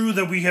is true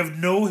that we have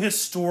no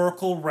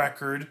historical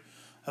record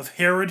of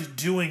Herod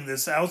doing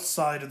this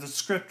outside of the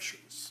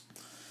scriptures.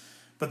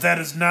 But that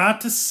is not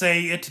to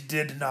say it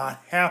did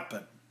not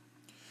happen.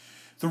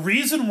 The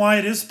reason why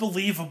it is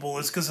believable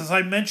is because, as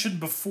I mentioned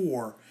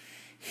before,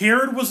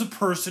 Herod was a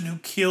person who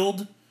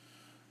killed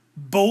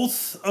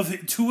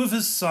two of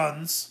his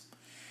sons,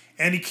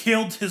 and he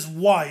killed his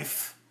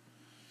wife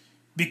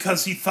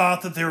because he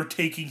thought that they were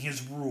taking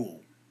his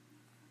rule.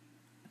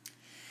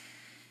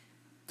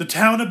 The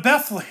town of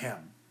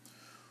Bethlehem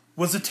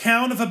was a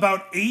town of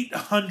about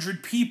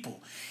 800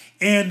 people,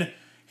 and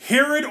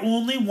Herod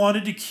only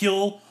wanted to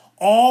kill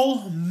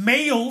all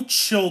male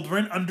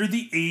children under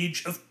the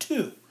age of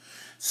 2.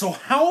 So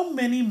how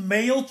many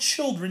male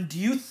children do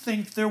you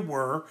think there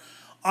were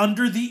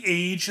under the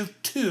age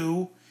of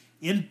 2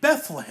 in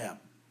Bethlehem?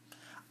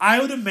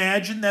 I would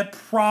imagine that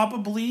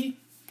probably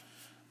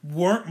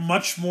weren't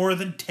much more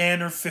than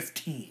 10 or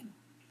 15.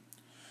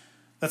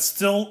 That's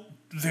still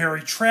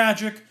very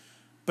tragic,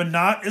 but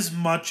not as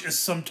much as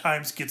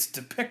sometimes gets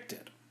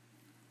depicted.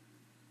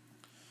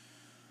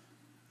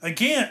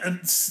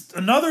 Again,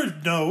 another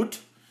note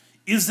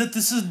is that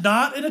this is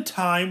not in a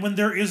time when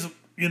there is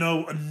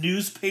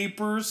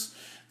newspapers,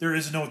 there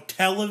is no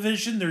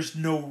television, there's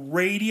no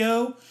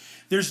radio,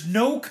 there's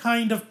no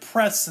kind of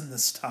press in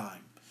this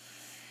time.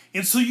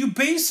 And so you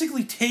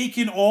basically take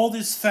in all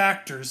these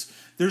factors.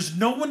 There's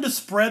no one to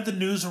spread the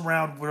news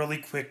around really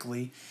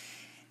quickly.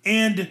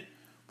 And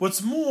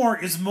what's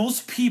more is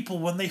most people,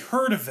 when they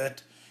heard of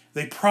it,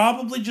 they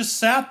probably just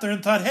sat there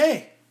and thought,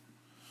 hey,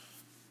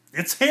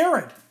 it's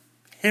Herod.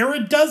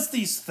 Herod does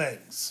these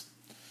things.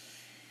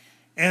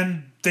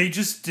 And they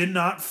just did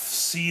not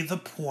see the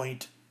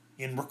point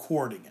in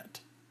recording it.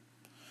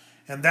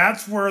 And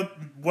that's where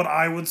what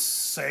I would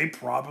say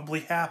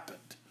probably happened.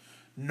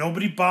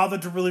 Nobody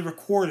bothered to really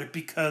record it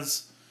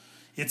because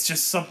it's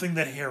just something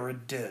that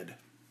Herod did.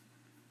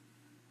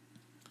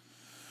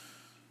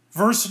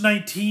 Verse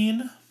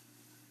 19,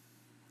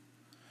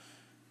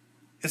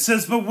 it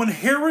says, "But when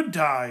Herod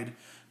died,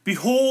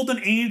 behold,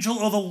 an angel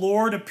of the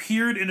Lord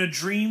appeared in a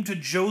dream to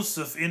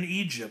Joseph in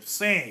Egypt,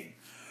 saying,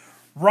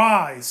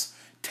 Rise,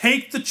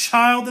 take the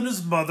child and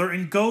his mother,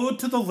 and go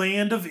to the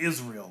land of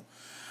Israel.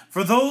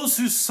 For those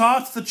who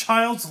sought the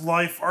child's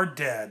life are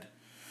dead.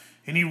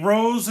 And he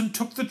rose and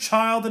took the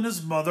child and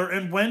his mother,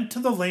 and went to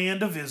the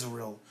land of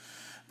Israel.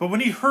 But when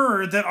he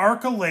heard that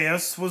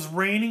Archelaus was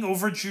reigning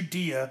over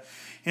Judea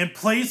in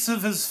place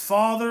of his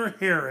father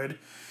Herod,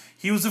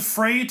 he was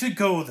afraid to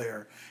go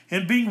there.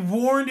 And being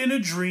warned in a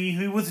dream,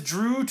 he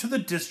withdrew to the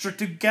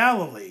district of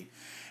Galilee.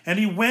 And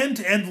he went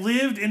and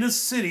lived in a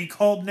city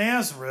called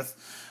Nazareth,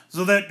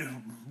 so that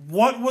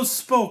what was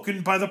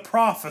spoken by the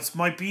prophets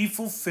might be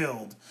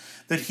fulfilled,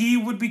 that he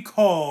would be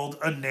called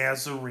a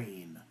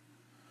Nazarene."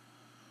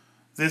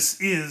 This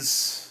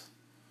is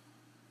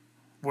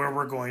where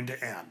we're going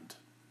to end.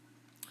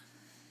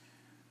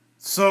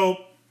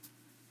 So,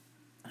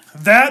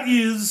 that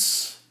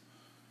is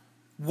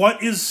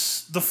what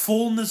is the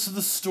fullness of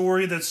the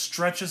story that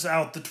stretches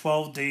out the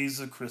 12 days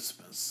of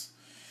Christmas.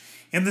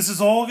 And this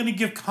is all going to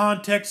give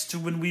context to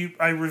when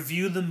I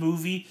review the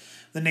movie,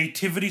 The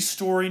Nativity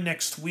Story,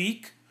 next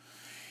week.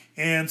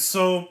 And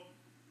so,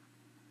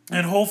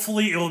 and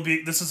hopefully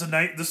this was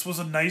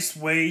a nice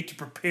way to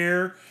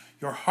prepare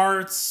your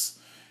hearts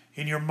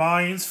and your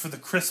minds for the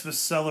Christmas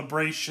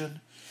celebration.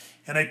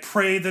 And I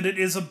pray that it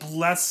is a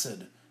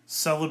blessed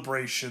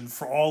celebration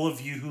for all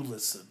of you who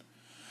listen.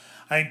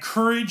 I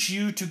encourage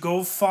you to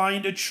go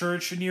find a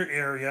church in your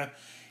area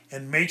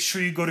and make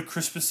sure you go to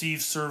Christmas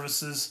Eve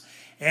services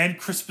and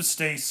Christmas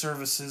Day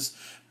services.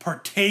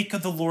 Partake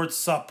of the Lord's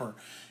Supper.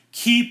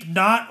 Keep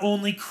not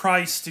only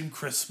Christ in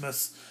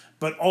Christmas,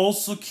 but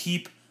also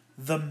keep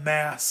the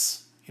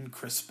Mass in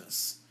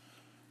Christmas.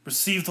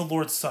 Receive the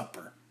Lord's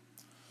Supper.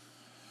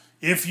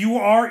 If you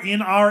are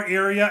in our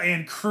area, I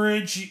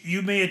encourage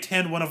you may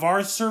attend one of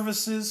our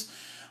services.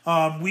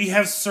 We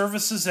have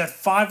services at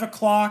 5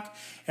 o'clock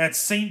at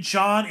St.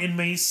 John in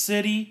May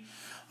City,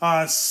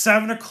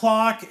 7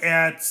 o'clock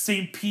at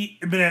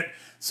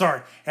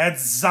at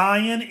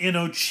Zion in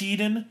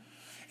Ocheyedan,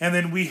 and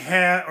then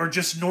or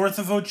just north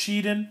of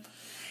Ocheyedan,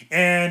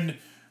 and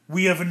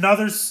we have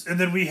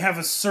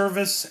a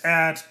service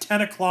at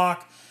 10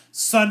 o'clock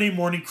Sunday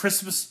morning,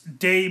 Christmas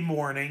Day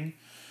morning,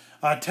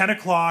 10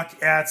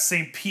 o'clock at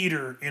St.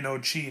 Peter in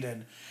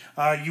Ocheyedan.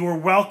 You are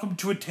welcome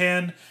to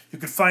attend. You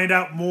can find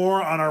out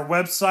more on our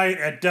website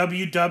at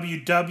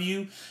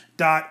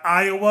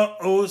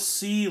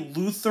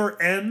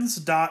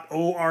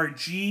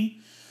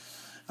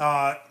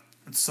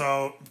www.iowaoclutherans.org.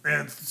 So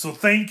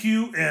thank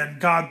you, and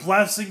God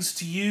blessings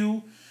to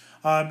you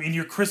in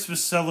your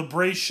Christmas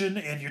celebration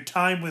and your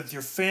time with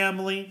your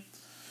family.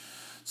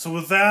 So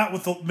with that,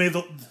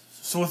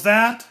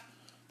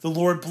 the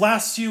Lord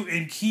bless you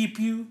and keep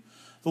you.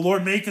 The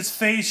Lord make his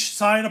face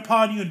shine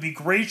upon you and be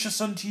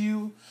gracious unto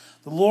you.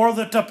 The Lord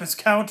lift up his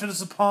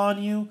countenance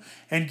upon you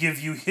and give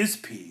you his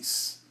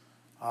peace.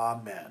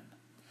 Amen.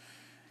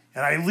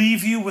 And I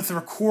leave you with the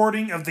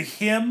recording of the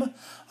hymn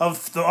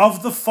of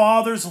the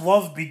Father's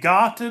Love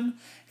Begotten,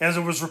 as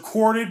it was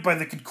recorded by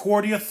the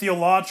Concordia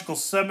Theological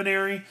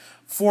Seminary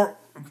for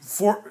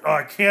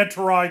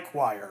Cantorai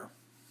Choir.